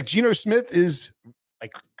Geno Smith is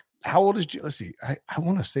like, how old is let's see. I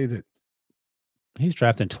want to say that he's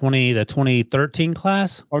drafted the 2013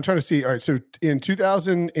 class. I'm trying to see. All right. So in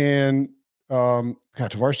 2000 and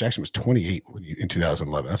DeForest Jackson was 28 in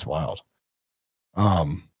 2011. That's wild. I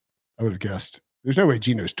would have guessed. There's no way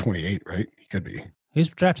Geno's 28, right? He could be. He's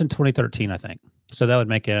drafted in 2013, I think. So that would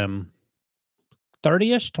make him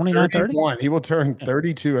 30-ish, 29, 30. He will turn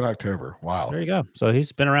 32 in October. Wow. There you go. So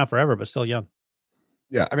he's been around forever, but still young.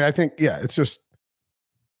 Yeah. I mean, I think, it's just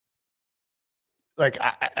like,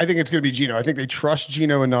 I think it's going to be Geno. I think they trust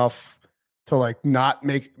Geno enough to not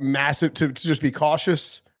make massive, to just be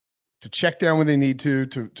cautious, to check down when they need to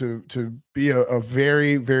be a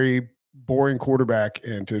very, very boring quarterback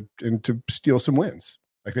and to steal some wins.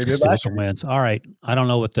 Like they did steal last some year. wins. All right. I don't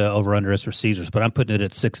know what the over-under is for Caesars, but I'm putting it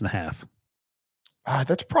at 6.5.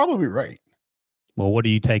 That's probably right. Well, what are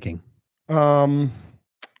you taking? I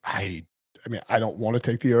mean, I don't want to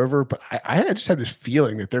take the over, but I just have this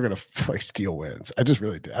feeling that they're going to steal wins. I just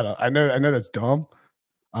really do. I know that's dumb.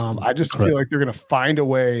 I just feel like they're going to find a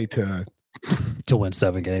way to win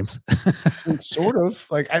 7 games. Sort of.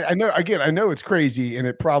 Like I know it's crazy and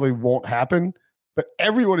it probably won't happen, but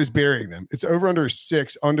everyone is burying them. It's over under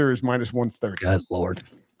 6, under is minus 130. God Lord.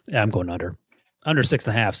 Yeah, I'm going under. Under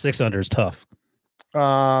 6.5. 6 under is tough.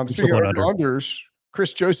 Speaking of unders,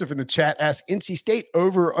 Chris Joseph in the chat asked NC State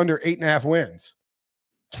over under 8.5 wins.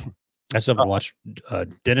 I still haven't watched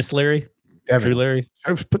Dennis Leary. Drew Leary.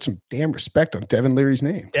 I put some damn respect on Devin Leary's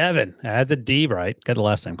name. Devin. I had the D right. Got the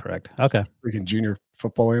last name correct. Okay. Freaking junior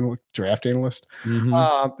football analyst, draft analyst.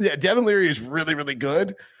 Mm-hmm. Devin Leary is really, really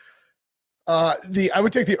good. I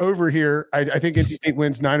would take the over here. I think NC State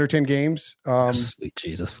wins 9 or 10 games. Sweet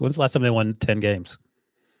Jesus. When's the last time they won 10 games?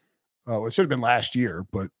 It should have been last year,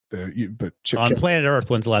 but Chip on Kelly, planet Earth,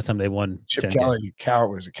 when's the last time they won? Chip 10 Kelly games?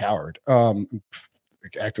 was a coward.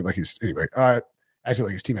 Acted like his team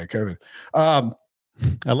had COVID.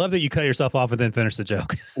 I love that you cut yourself off and then finish the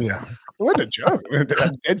joke. Yeah, it wasn't a joke.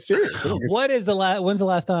 I'm dead serious. When's the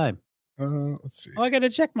last time? Let's see. Oh, I got to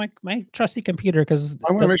check my trusty computer because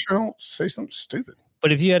I want to make sure I don't say something stupid.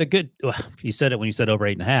 But if you had you said it when you said over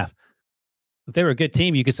 8.5. If they were a good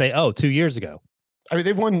team, you could say, 2 years ago. I mean,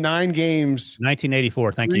 they've won 9 games.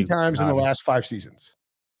 1984. Thank you. 3 times in the last 5 seasons.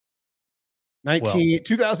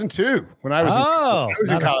 2002, when I was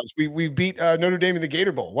in college, we beat Notre Dame in the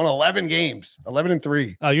Gator Bowl. Won 11 games,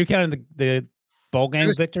 11-3. Oh, you're counting the bowl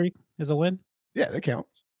game victory as a win? Yeah, that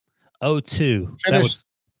counts. 02.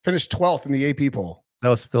 Finished 12th in the AP poll. That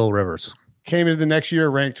was Phil Rivers. Came into the next year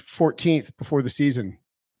ranked 14th before the season.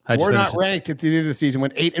 We're not ranked at the end of the season.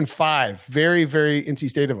 Went 8-5. Very, very NC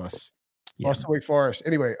State of us. Yeah. Lost to Wake Forest.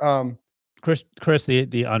 Anyway, Chris,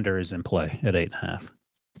 the under is in play at 8.5.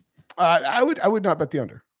 I would not bet the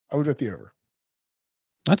under. I would bet the over.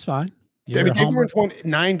 That's fine. I mean, Dave Lawrence won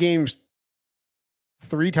 9 games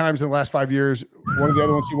 3 times in the last 5 years. One of the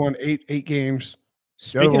other ones he won 8 games.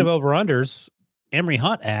 Speaking of over-unders, Emery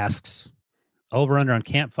Hunt asks, over-under on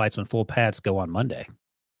camp fights when full pads go on Monday.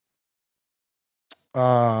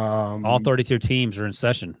 All 32 teams are in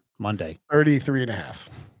session Monday. 33.5.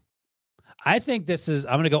 I think this is,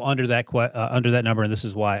 I'm going to go under that number, and this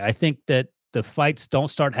is why. I think that the fights don't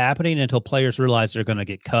start happening until players realize they're going to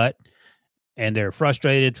get cut, and they're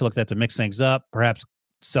frustrated, feel like they have to mix things up, perhaps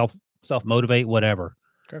self-motivate, whatever.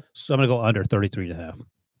 Okay. So I'm going to go under 33.5.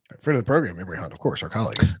 Friend of the program, Emery Hunt, of course, our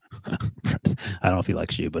colleague. I don't know if he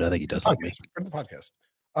likes you, but I think he does like me. Friend of the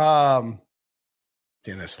podcast.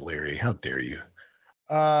 Dennis Leary, how dare you?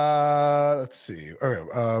 Let's see. Okay,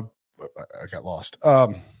 I got lost.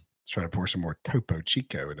 Trying to pour some more Topo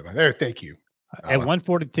Chico into my there. Thank you. At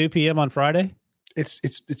 1:42 p.m. on Friday.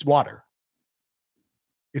 It's water.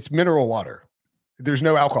 It's mineral water. There's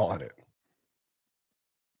no alcohol in it.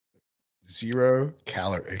 0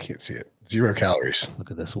 calorie. I can't see it. 0 calories.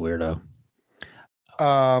 Look at this weirdo.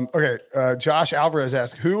 Okay. Josh Alvarez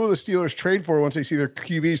asks, who will the Steelers trade for once they see their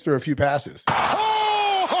QBs throw a few passes? Up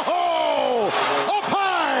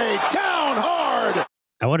high, down hard.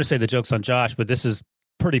 I want to say the joke's on Josh, but this is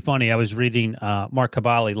pretty funny. I was reading Mark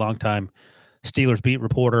Cavalli, longtime Steelers beat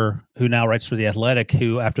reporter who now writes for The Athletic,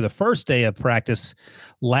 who after the first day of practice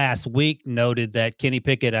last week noted that Kenny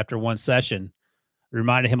Pickett, after one session,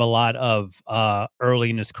 reminded him a lot of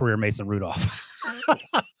early in his career Mason Rudolph.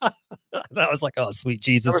 That was like, oh, sweet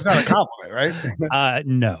Jesus. That was not a compliment, right?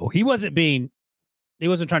 No, he wasn't trying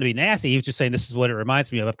to be nasty. He was just saying this is what it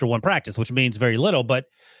reminds me of after one practice, which means very little. But,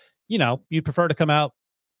 you prefer to come out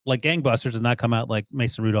like gangbusters and not come out like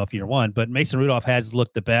Mason Rudolph year one. But Mason Rudolph has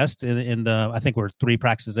looked the best in the, I think we're 3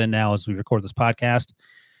 practices in now as we record this podcast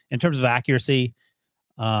in terms of accuracy.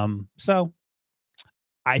 So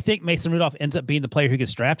I think Mason Rudolph ends up being the player who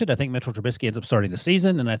gets drafted. I think Mitchell Trubisky ends up starting the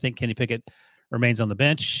season, and I think Kenny Pickett remains on the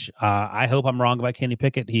bench. I hope I'm wrong about Kenny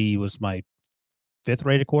Pickett. He was my 5th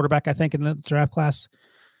rated quarterback, I think, in the draft class.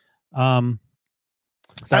 I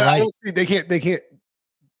don't see, they can't.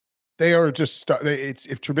 They are just it's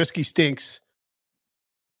if Trubisky stinks,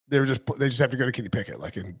 they just have to go to Kenny Pickett,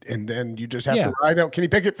 and then you just have to ride out Kenny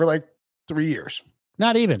Pickett for like 3 years.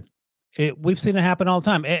 Not even. We've seen it happen all the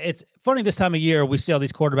time. It's funny this time of year we see all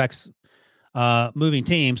these quarterbacks moving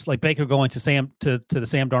teams, like Baker going to the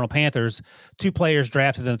Sam Darnold Panthers. 2 players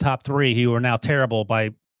drafted in the top 3 who are now terrible by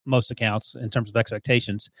most accounts in terms of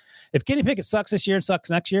expectations. If Kenny Pickett sucks this year and sucks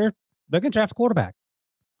next year, they're going to draft a quarterback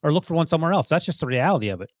or look for one somewhere else. That's just the reality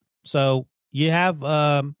of it. So you have,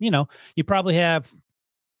 you probably have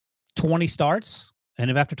 20 starts,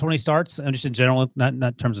 and if after 20 starts, and just in general, not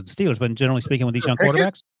in terms of the Steelers, but generally speaking with these young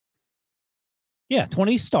quarterbacks,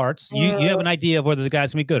 20 starts, you have an idea of whether the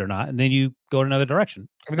guy's gonna be good or not, and then you go in another direction.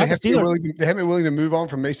 I mean, they haven't been willing to move on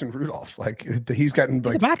from Mason Rudolph. Like he's gotten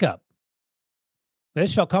he's a backup. They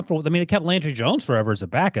just felt comfortable. I mean, they kept Landry Jones forever as a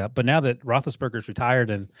backup, but now that Roethlisberger's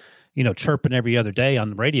retired and chirping every other day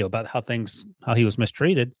on the radio about how he was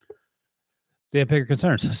mistreated, they have bigger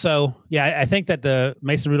concerns. So, I think that the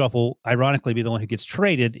Mason Rudolph will ironically be the one who gets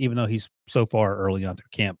traded, even though he's so far early on through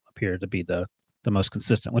camp appeared to be the most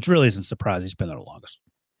consistent, which really isn't surprising. He's been there the longest.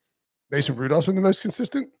 Mason Rudolph's been the most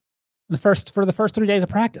consistent? For the first 3 days of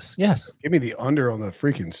practice, yes. Give me the under on the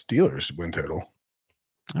freaking Steelers win total.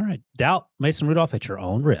 All right. Doubt Mason Rudolph at your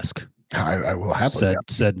own risk. I will happily.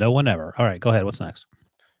 Said no one ever. All right, go ahead. What's next?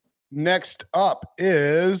 Next up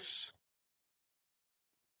is...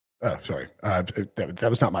 Oh, sorry. That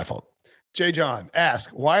was not my fault. Jay John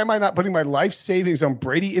asks, why am I not putting my life savings on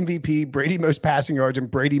Brady MVP, Brady most passing yards, and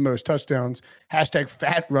Brady most touchdowns? #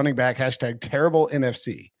 fat running back, # terrible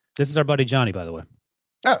NFC. This is our buddy Johnny, by the way.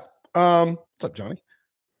 Oh, what's up, Johnny?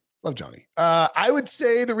 Love Johnny. I would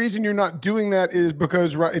say the reason you're not doing that is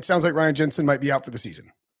because it sounds like Ryan Jensen might be out for the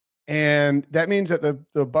season. And that means that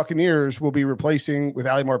the Buccaneers will be replacing with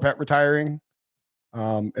Ali Marpet retiring.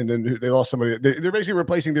 And then they lost somebody. They're basically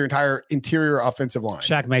replacing their entire interior offensive line.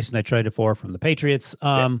 Shaq Mason they traded for from the Patriots.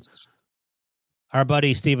 Yes. Our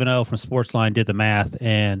buddy Stephen O from Sportsline did the math,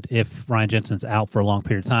 and if Ryan Jensen's out for a long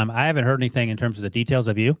period of time, I haven't heard anything in terms of the details.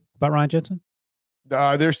 Have you about Ryan Jensen?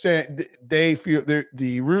 They're saying they feel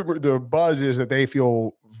the buzz is that they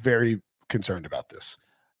feel very concerned about this.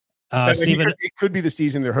 Stephen, it could be the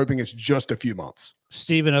season. They're hoping it's just a few months.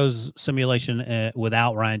 Stephen O's simulation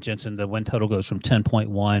without Ryan Jensen, the win total goes from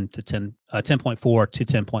 10.1 to 10.4 to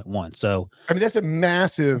 10.1. So I mean, that's a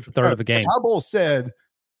massive third of a game. Todd Bowles said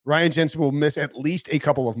Ryan Jensen will miss at least a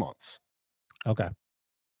couple of months. Okay.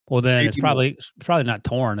 Well, then Maybe it's probably not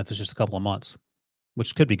torn if it's just a couple of months,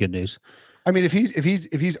 which could be good news. I mean, if he's okay,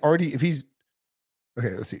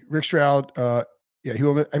 let's see. Rick Stroud, he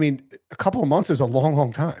will. I mean, a couple of months is a long,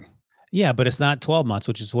 long time. Yeah, but it's not 12 months,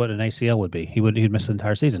 which is what an ACL would be. He'd miss the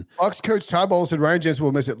entire season. Bucs coach Todd Bowles said Ryan Jensen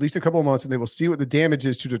will miss at least a couple of months, and they will see what the damage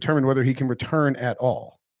is to determine whether he can return at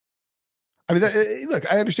all. I mean,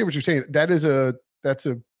 look, I understand what you're saying. That's a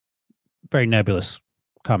very nebulous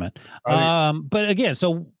comment. But again,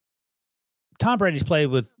 so Tom Brady's played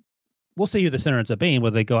with. We'll see who the center ends up being,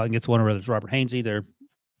 whether they go out and get one, or whether it's Robert Hainsey, their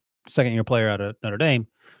second-year player out of Notre Dame.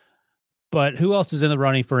 But who else is in the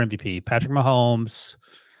running for MVP? Patrick Mahomes,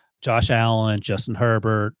 Josh Allen, Justin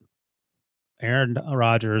Herbert, Aaron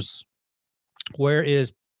Rodgers. Where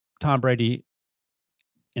is Tom Brady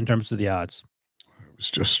in terms of the odds? I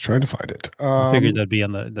was just trying to find it. I figured that'd be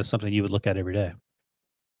that's something you would look at every day.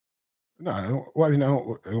 No, I don't. Well, I mean, I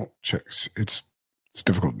don't check. It's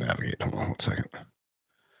difficult to navigate. Hold on 1 second.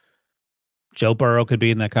 Joe Burrow could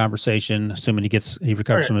be in that conversation, assuming he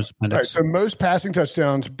recovers from his appendix. All right, so most passing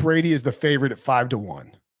touchdowns, Brady is the favorite at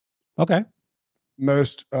 5-1. Okay.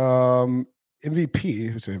 Most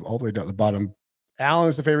MVP, which they have all the way down at the bottom. Allen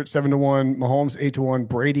is the favorite 7-1. Mahomes 8-1.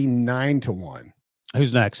 Brady 9-1.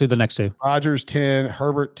 Who's next? Who the next two? Rodgers 10,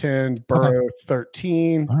 Herbert 10, Burrow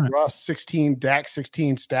 13, right. Russ 16, Dak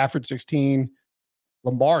 16, Stafford 16,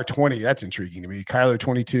 Lamar 20. That's intriguing to me. Kyler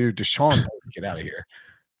 22, Deshaun 30. Get out of here.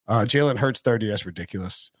 Jalen Hurts 30. That's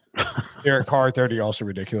ridiculous. Derek Carr 30. Also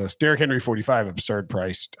ridiculous. Derrick Henry 45. Absurd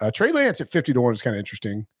price. Trey Lance at 50-1 is kind of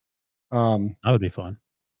interesting. That would be fun.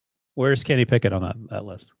 Where's Kenny Pickett on that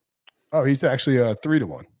list? Oh, he's actually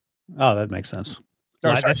 3-1. Oh, that makes sense.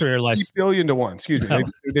 No, that's where your last $3 billion-1. Excuse me. No.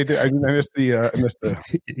 They did. I missed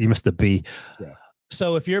the. You missed the B. Yeah.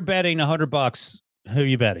 So if you're betting $100, who are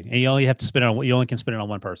you betting? And you only have to spend it on. You only can spend it on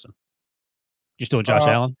one person. You still Josh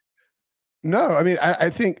Allen? No, I mean, I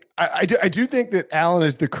think I do think that Allen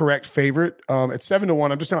is the correct favorite. At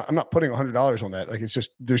 7-1, I'm not putting $100 on that. Like, it's just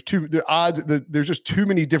there's just too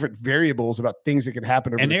many different variables about things that can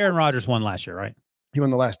happen. And Aaron Rodgers won last year, right? He won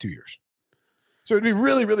the last 2 years. So it'd be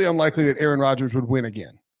really, really unlikely that Aaron Rodgers would win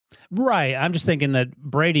again. Right. I'm just thinking that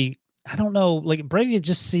Brady, I don't know, like Brady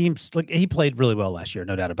just seems like he played really well last year,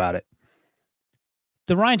 no doubt about it.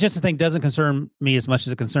 The Ryan Jensen thing doesn't concern me as much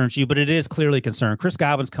as it concerns you, but it is clearly a concern. Chris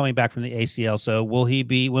Godwin's coming back from the ACL, so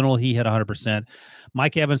when will he hit 100%?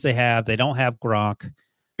 Mike Evans they don't have Gronk.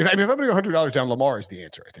 If I'm putting $100 down, Lamar is the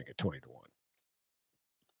answer, I think, at 20-1.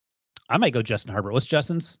 I might go Justin Herbert. What's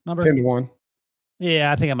Justin's number? 10-1.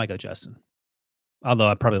 Yeah, I think I might go Justin. Although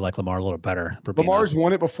I probably like Lamar a little better. Lamar's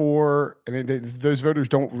won it before, and those voters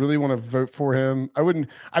don't really want to vote for him.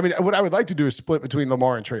 What I would like to do is split between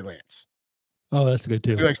Lamar and Trey Lance. Oh, that's good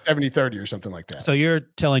too. Do like 70-30 or something like that. So you're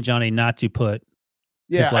telling Johnny not to put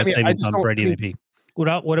his life savings on Brady MVP.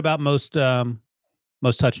 What about most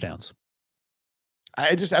touchdowns?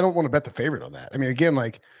 I don't want to bet the favorite on that. I mean, again,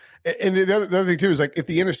 like, and the other thing too is like if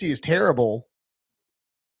the NFC is terrible,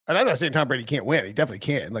 and I'm not saying Tom Brady can't win. He definitely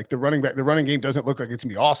can. Like the running game doesn't look like it's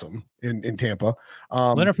gonna be awesome in Tampa.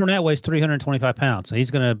 Leonard Fournette weighs 325 pounds. So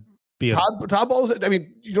he's gonna be Todd Bowles. I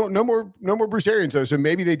mean, no more Bruce Arians though. So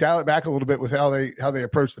maybe they dial it back a little bit with how they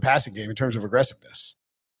approach the passing game in terms of aggressiveness.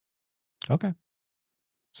 Okay.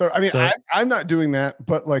 So I mean, I'm not doing that,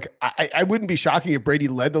 but like I wouldn't be shocking if Brady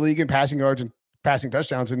led the league in passing yards and passing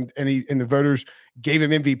touchdowns, and the voters gave him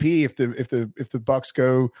MVP if the Bucs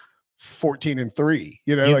go 14-3.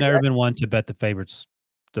 You know, you've never been one to bet the favorites,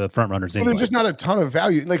 the front runners. Well, anyway. There's just not a ton of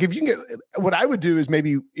value. Like if you can get, what I would do is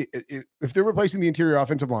maybe if they're replacing the interior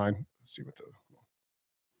offensive line. Let's see what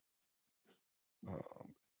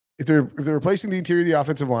if they're replacing the interior of the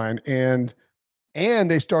offensive line and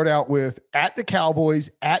they start out with at the Cowboys,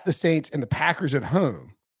 at the Saints, and the Packers at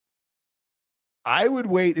home. I would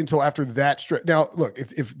wait until after that stretch. Now, look,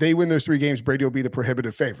 if they win those 3 games, Brady will be the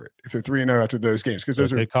prohibitive favorite if they're 3-0 after those games, because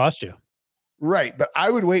those could cost you. Right, but I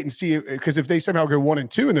would wait and see, because if they somehow go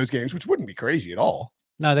 1-2 in those games, which wouldn't be crazy at all.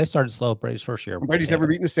 No, they started slow. Brady's first year. Brady's never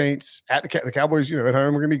beaten the Saints. At the Cowboys, at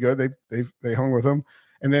home are going to be good. They hung with them,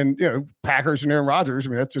 and then Packers and Aaron Rodgers. I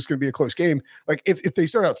mean, that's just going to be a close game. Like if they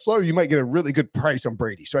start out slow, you might get a really good price on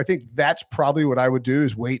Brady. So I think that's probably what I would do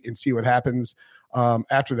is wait and see what happens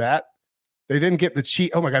after that. They then get the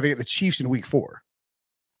Chiefs. Oh my God, they get the Chiefs in week 4.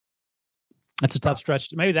 That's a tough stretch.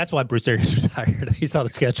 Maybe that's why Bruce Arians retired. He saw the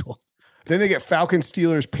schedule. Then they get Falcons,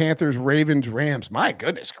 Steelers, Panthers, Ravens, Rams. My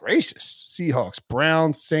goodness gracious. Seahawks,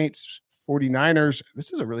 Browns, Saints, 49ers.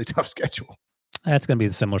 This is a really tough schedule. That's going to be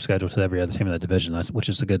the similar schedule to every other team in that division, which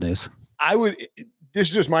is the good news. This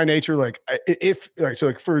is just my nature. Like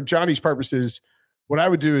for Johnny's purposes, what I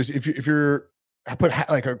would do is if you're put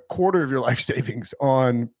like a quarter of your life savings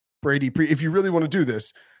on Brady, if you really want to do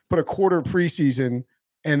this, put a quarter preseason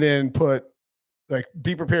and then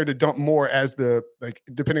be prepared to dump more as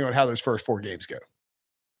depending on how those first 4 games go.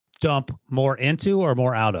 Dump more into or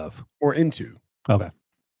more out of? Or into. Okay.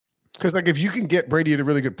 Because if you can get Brady at a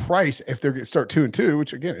really good price, if they're going to start 2-2,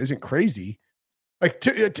 which again isn't crazy, a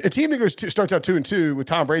team that starts out 2-2 with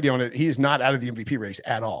Tom Brady on it, he is not out of the MVP race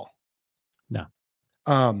at all. No.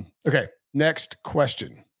 Okay. Next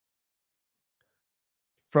question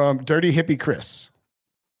from Dirty Hippie Chris.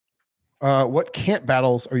 What camp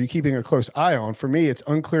battles are you keeping a close eye on? For me, it's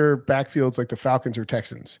unclear backfields like the Falcons or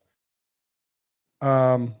Texans.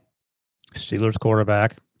 Steelers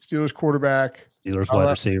quarterback. Steelers wide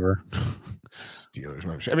receiver. Steelers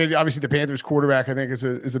wide receiver. I mean, obviously the Panthers quarterback, I think,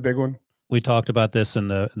 is a big one. We talked about this in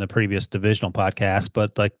the previous divisional podcast,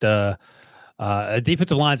 but the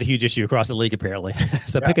defensive line is a huge issue across the league, apparently.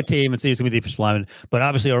 So pick a team and see who's going to be defensive lineman. But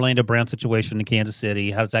obviously, Orlando Brown situation in Kansas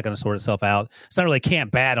City, how's that going to sort itself out? It's not really a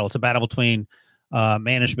camp battle. It's a battle between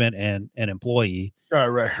management and employee.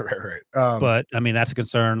 Right. But, I mean, that's a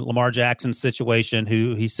concern. Lamar Jackson's situation,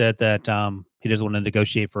 who he said that he doesn't want to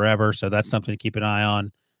negotiate forever. So that's something to keep an eye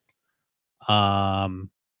on.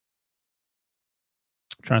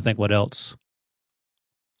 Trying to think what else.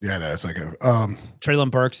 Yeah, no, it's like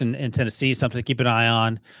Treylon Burks in Tennessee, something to keep an eye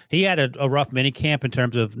on. He had a rough mini camp in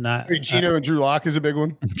terms of not. Geno and Drew Lock is a big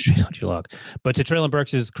one. Drew Lock, but to Treylon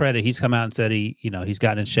Burks' credit, he's come out and said he's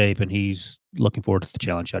gotten in shape and he's looking forward to the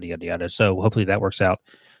challenge. Yada yada yada. So hopefully that works out.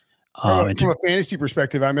 From a fantasy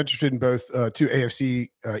perspective, I'm interested in both 2 AFC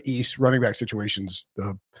East running back situations.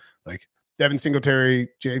 Like Devin Singletary,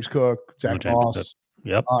 James Cook, Zach Moss.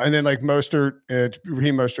 Yep. And then Mostert,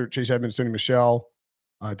 Raheem Mostert, Chase Edmonds, Sony Michel.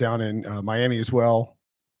 Down in Miami as well.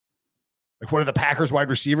 What are the Packers wide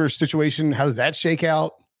receivers situation? How does that shake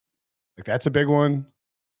out? That's a big one.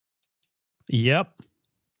 Yep.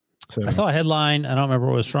 So, I saw a headline. I don't remember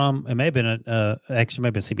where it was from. It may have been a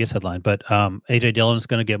CBS headline, but AJ Dillon is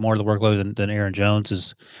going to get more of the workload than Aaron Jones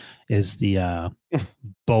is the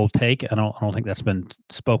bold take. I don't think that's been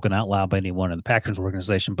spoken out loud by anyone in the Packers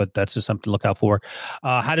organization, but that's just something to look out for.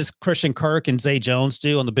 How does Christian Kirk and Zay Jones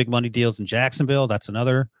do on the big money deals in Jacksonville? That's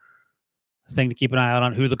another thing to keep an eye out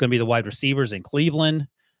on. Who are going to be the wide receivers in Cleveland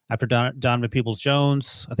after Donovan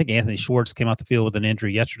Peoples-Jones? I think Anthony Schwartz came off the field with an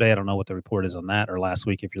injury yesterday. I don't know what the report is on that, or last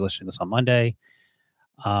week if you're listening to this on Monday.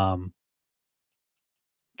 Where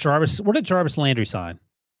did Jarvis Landry sign?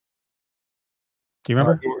 Do you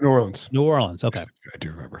remember? New Orleans. New Orleans. Okay. I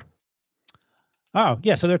do remember. Oh,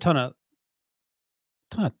 yeah. So there are a ton of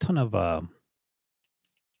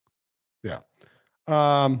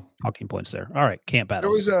talking points there. All right. Camp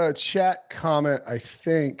battles. There was a chat comment, I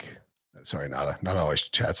think. Sorry, not always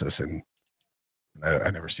chats us, and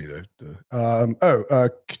I never see the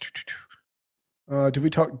did we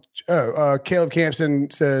talk? Caleb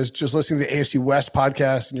Campson says, just listening to the AFC West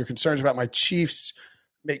podcast and your concerns about my Chiefs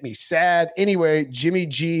make me sad. Anyway, Jimmy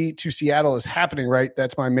G to Seattle is happening, right?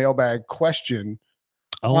 That's my mailbag question.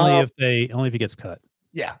 Only if he gets cut.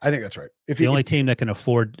 Yeah, I think that's right. The only team that can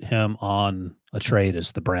afford him on a trade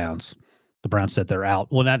is the Browns. The Browns said they're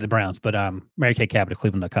out. Well, not the Browns, but Mary Kay Cabot at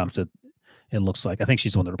Cleveland.com said it looks like. I think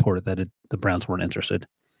she's the one that reported that the Browns weren't interested.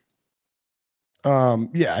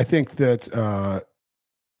 Yeah, I think that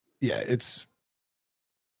it's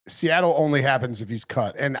Seattle only happens if he's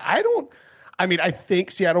cut. And I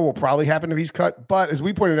think Seattle will probably happen if he's cut, but as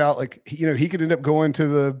we pointed out, he could end up going to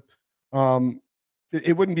the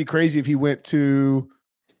it wouldn't be crazy if he went to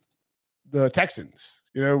the Texans,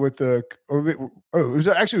 with it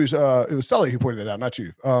was Sully who pointed that out, not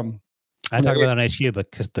you. I talked about it on HQ, but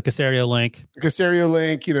the Caserio link,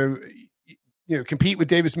 compete with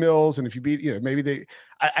Davis Mills. And if you beat, maybe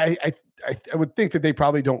I would think that they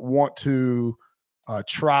probably don't want to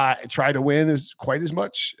try to win quite as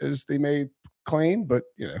much as they may claim, but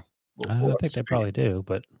I think they probably do,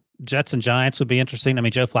 but Jets and Giants would be interesting. I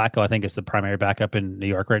mean, Joe Flacco, I think, is the primary backup in New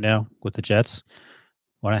York right now with the Jets.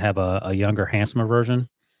 Want to have a younger, handsomer version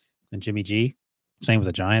than Jimmy G. Same with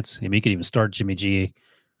the Giants. I mean, you could even start Jimmy G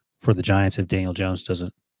for the Giants if Daniel Jones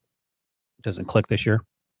doesn't click this year.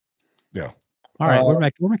 Yeah. All right,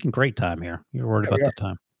 we're making great time here. You're worried about the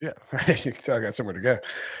time. Yeah, I got somewhere to go.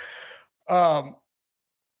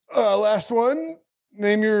 Last one.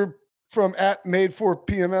 Name your from @Made for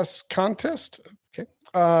PMS contest. Okay.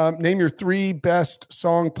 Name your 3 best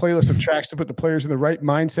song playlists of tracks to put the players in the right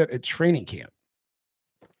mindset at training camp.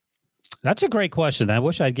 That's a great question. I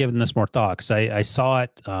wish I'd given this more thought because I saw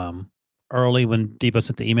it early when Debo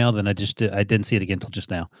sent the email. Then I didn't see it again until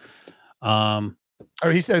just now.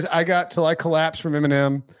 He says, I got Till I Collapse from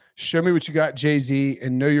Eminem. Show Me What You Got, Jay-Z,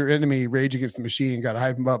 and Know Your Enemy, Rage Against the Machine. Got to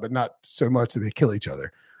hype them up, but not so much that they kill each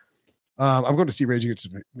other. I'm going to see Rage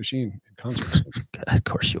Against the Machine in concert. Of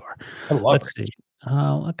course you are. I love Let's see.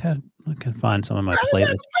 I can find some of my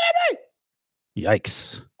playlists.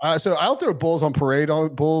 Yikes. So I'll throw Bulls on Parade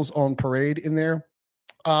in there.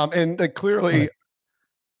 And like clearly,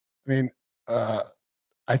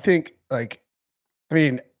 I think like,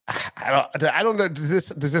 I don't know. Does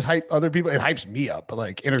this hype other people? It hypes me up, but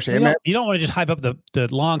like Enter Sandman. You don't want to just hype up the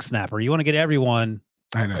long snapper. You want to get everyone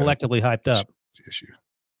collectively hyped up. That's the issue.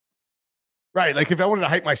 Right. Like if I wanted to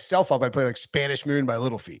hype myself up, I'd play like Spanish Moon by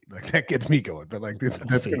Little Feat. Like that gets me going. But like that's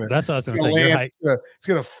what I was going to say. It's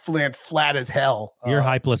going to land flat as hell. Your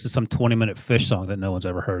hype list is some 20-minute Fish song that no one's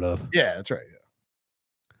ever heard of. Yeah, that's right.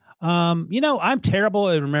 Yeah. I'm terrible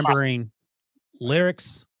at remembering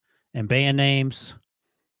lyrics and band names.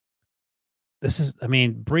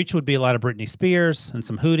 Breach would be a lot of Britney Spears and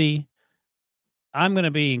some Hootie. I'm going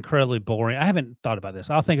to be incredibly boring. I haven't thought about this.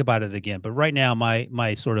 I'll think about it again. But right now,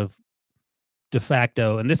 my sort of de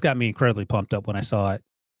facto, and this got me incredibly pumped up when I saw it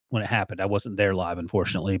when it happened. I wasn't there live,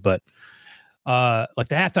 unfortunately, but like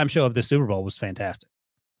the halftime show of the Super Bowl was fantastic.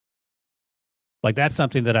 Like that's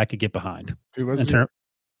something that I could get behind. Who was it?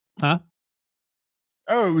 Huh?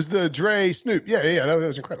 Oh, it was the Dre Snoop. Yeah. That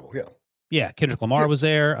was incredible. Yeah. Yeah. Kendrick Lamar was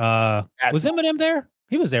there. Was Eminem there?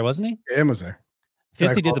 He was there, wasn't he? Eminem was there.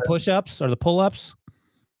 50 did the push-ups or the pull-ups.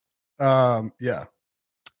 Yeah.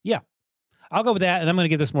 I'll go with that, and I'm going to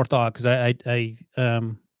give this more thought because I let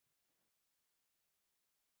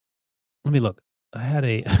me look. I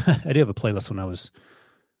do have a playlist when I was.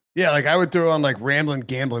 Yeah, like I would throw on like Ramblin'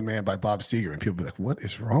 Gamblin' Man by Bob Seger, and people would be like, "What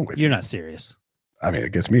is wrong with you?" You're not serious. I mean,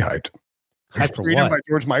 it gets me hyped. Hyped for Freedom what? by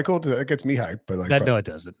George Michael, that gets me hyped. But like, no, it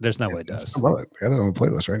doesn't. There's no way it does. I love it. I got it on the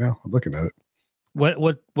playlist right now. I'm looking at it.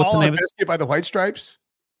 What's All the name? Biscuit by the White Stripes.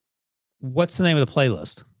 What's the name of the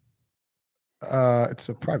playlist? It's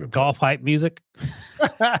a private golf hype music. You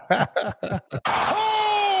got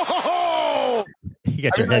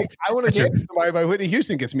your head. I want to get somebody by Whitney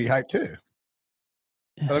Houston gets me hyped too.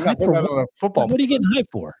 But I'm not putting that on a football. What are you getting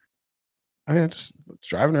hyped for? I mean, just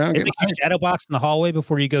driving around. Getting shadow box in the hallway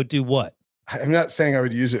before you go do what? I'm not saying I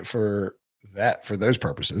would use it for those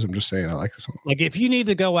purposes. I'm just saying I like this one. Like if you need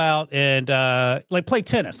to go out and like play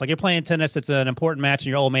tennis, like you're playing tennis, it's an important match in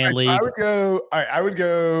your old man league. I would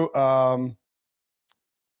go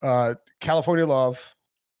California Love.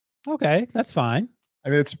 Okay, that's fine. I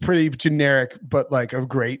mean, it's pretty generic, but like a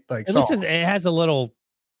great like song. Listen, it has a little.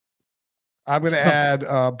 I'm going to add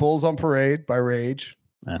Bulls on Parade by Rage.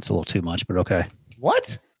 That's a little too much, but okay.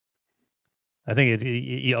 What? I think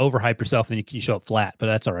you overhype yourself and you show up flat, but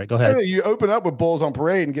that's all right. Go ahead. You open up with Bulls on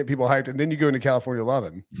Parade and get people hyped, and then you go into California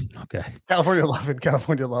Lovin'. Okay. California Love.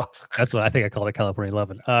 That's what I think I called it, California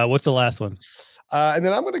Lovin'. What's the last one? And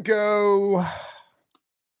then I'm going to go.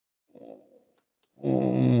 I'm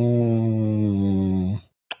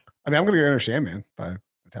going to go Enter Sandman by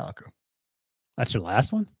Metallica. That's your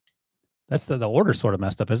last one? That's the order sort of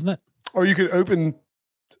messed up, isn't it? Or you could open.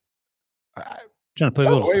 Trying to put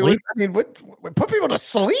people to sleep. What put people to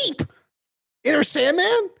sleep? Enter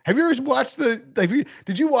Sandman? Have you ever watched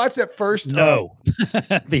did you watch that first? No.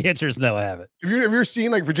 The answer is no, I haven't. Have you ever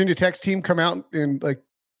seen like Virginia Tech's team come out and like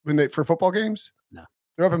for football games? No.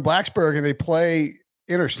 They're up in Blacksburg and they play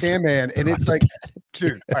Enter Sandman, and it's like,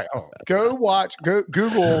 dude, all right, go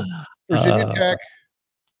Google Virginia Tech,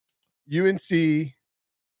 UNC,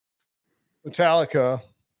 Metallica.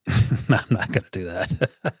 No, I'm not going to do that.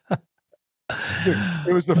 Dude,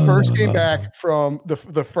 it was the first game back from the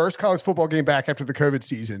first college football game back after the COVID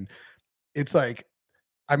season. It's like,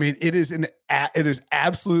 I mean, it is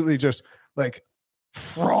absolutely just like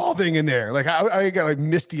frothing in there. Like I got like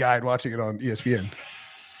misty eyed watching it on ESPN.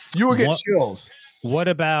 You will get chills. What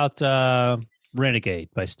about Renegade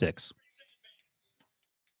by Styx?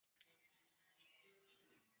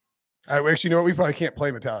 Actually, you know what? We probably can't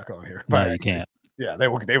play Metallica on here. No, you can't. Yeah, they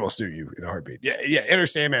will sue you in a heartbeat. Yeah. Enter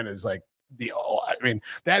Sandman is like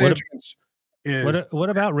entrance is.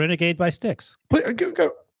 What about Renegade by Styx?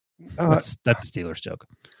 Go. That's a Steelers joke.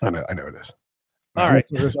 I know it is. All right,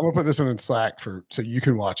 I'm gonna put this one in Slack so you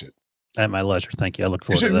can watch it at my leisure. Thank you. I look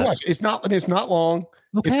forward to that. It's not long.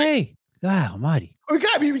 Okay. God Almighty. Oh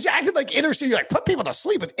God, you acted like Enter Sandman. You're like put people to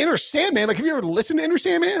sleep with Enter Sandman. Like, have you ever listened to Enter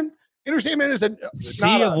Sandman? Enter Sandman is a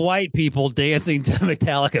sea of white people dancing to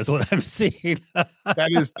Metallica is what I'm seeing.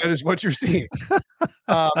 that is what you're seeing.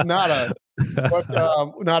 Not a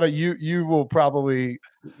you will probably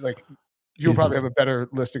you'll probably have a better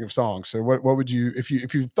listing of songs. So what would you, if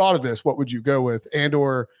you thought of this, what would you go with? And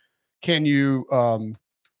or can you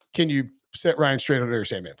set Ryan straight on Enter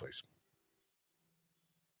Sandman, please?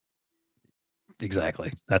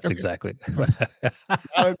 Exactly. That's okay. Exactly.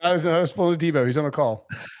 I was pulling Debo. He's on a call.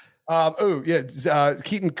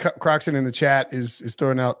 Keaton Croxton in the chat is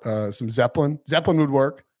throwing out some Zeppelin. Zeppelin would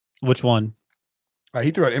work. Which one? He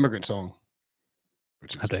threw out Immigrant Song.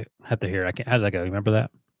 Which is, have to hear. How does that go? You remember that?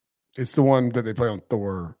 It's the one that they play on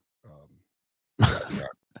Thor.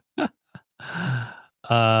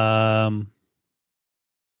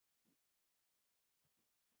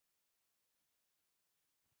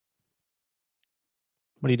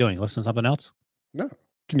 What are you doing? You listening to something else? No.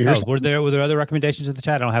 Can you hear? Were there other recommendations in the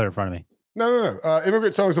chat? I don't have it in front of me. No.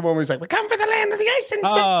 Immigrant Song is the one where he's like, "We come for the land of the ice and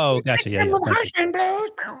oh, gotcha. Yeah,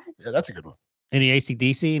 that's a good one. Any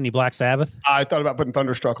AC/DC? Any Black Sabbath? I thought about putting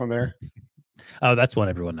Thunderstruck on there. Oh, that's one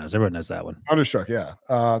everyone knows. Everyone knows that one. Thunderstruck, yeah.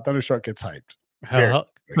 Thunderstruck gets hyped.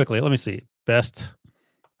 Quickly, let me see. Best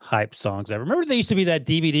hype songs ever. Remember there used to be that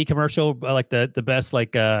DVD commercial, like the best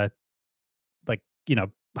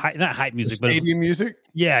not hype music, but stadium music.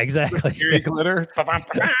 Yeah, exactly. Glitter.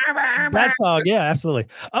 That song, yeah, absolutely.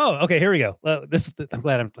 Oh, okay. Here we go. I'm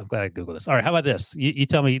glad I Googled this. All right, how about this? You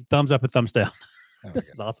tell me thumbs up and thumbs down. This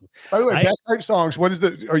is awesome. By the way, best hype songs. What is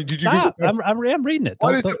the? Or did you? Stop. I'm reading it.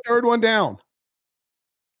 What is the third one down?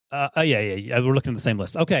 Yeah. We're looking at the same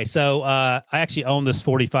list. Okay, so I actually own this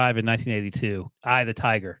 45 in 1982. Eye the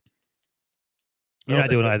Tiger. You're not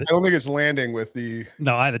doing either. I don't think it's landing with the.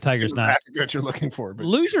 No, Eye the Tiger's not that you're looking for. But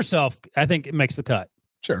Lose Yourself, I think it makes the cut.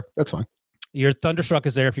 Sure, that's fine. Your Thunderstruck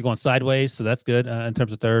is there if you're going sideways, so that's good in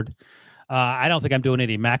terms of third. I don't think I'm doing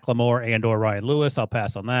any Macklemore and or Ryan Lewis. I'll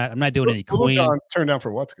pass on that. I'm not doing any Queen. John turned down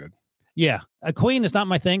for what's good. Yeah, Queen is not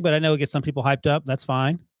my thing, but I know it gets some people hyped up. That's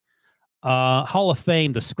fine. Hall of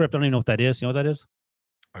Fame, the Script. I don't even know what that is. You know what that is?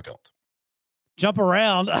 I don't. Jump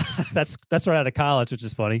Around. that's right out of college, which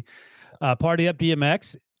is funny. Party Up,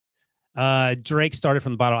 DMX. Drake started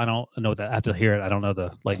from the bottom. I don't know what that. I have to hear it. I don't know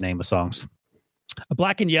the name of songs.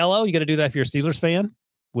 Black and Yellow. You got to do that if you're a Steelers fan.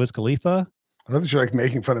 Wiz Khalifa. I love that you're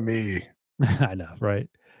making fun of me. I know, right?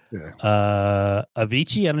 Yeah.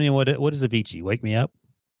 Avicii. I don't know what is Avicii. Wake Me Up.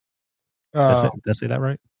 Did I say that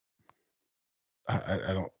right? I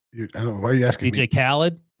don't. I don't know. Why are you asking DJ me?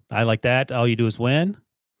 Khaled. I like that. All You Do Is Win.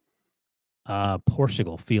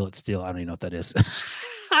 Portugal. Feel It Still. I don't even know what that is.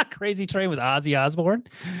 Crazy Train with Ozzy Osbourne.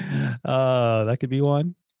 That could be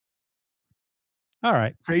one. All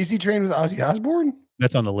right. Crazy Train with Ozzy Osbourne?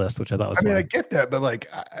 That's on the list, which I thought was funny. I get that, but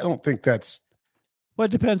I don't think that's. Well,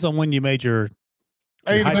 it depends on when you made your.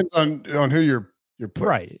 It depends on who you're putting.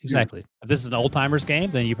 Right. Exactly. If this is an old timers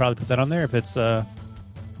game, then you probably put that on there. If it's a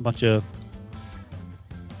bunch of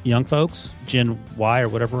young folks, Gen Y or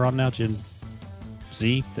whatever we're on now, Gen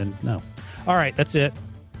Z, then no. All right. That's it.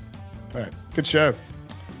 All right. Good show.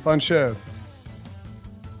 Fun show.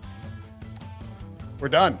 We're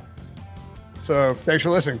done. So thanks for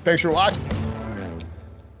listening. Thanks for watching.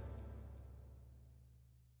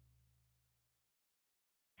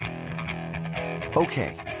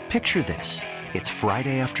 Okay, picture this. It's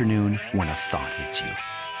Friday afternoon when a thought hits you.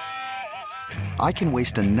 I can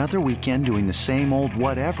waste another weekend doing the same old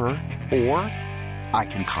whatever, or I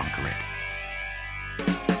can conquer it.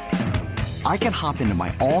 I can hop into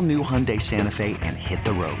my all-new Hyundai Santa Fe and hit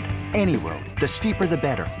the road. Any road. The steeper, the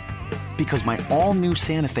better. Because my all-new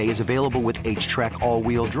Santa Fe is available with H-Track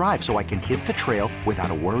all-wheel drive, so I can hit the trail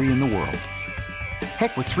without a worry in the world.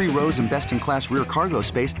 Heck, with 3 rows and best-in-class rear cargo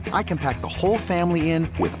space, I can pack the whole family in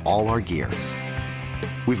with all our gear.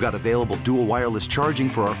 We've got available dual wireless charging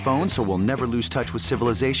for our phones, so we'll never lose touch with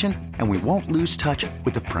civilization, and we won't lose touch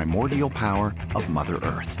with the primordial power of Mother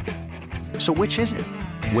Earth. So which is it?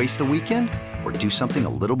 Waste the weekend or do something a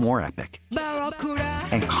little more epic?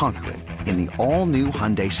 And conquer it in the all-new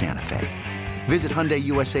Hyundai Santa Fe. Visit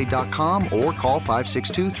HyundaiUSA.com or call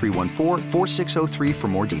 562-314-4603 for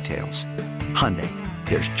more details. Hyundai,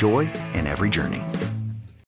 there's joy in every journey.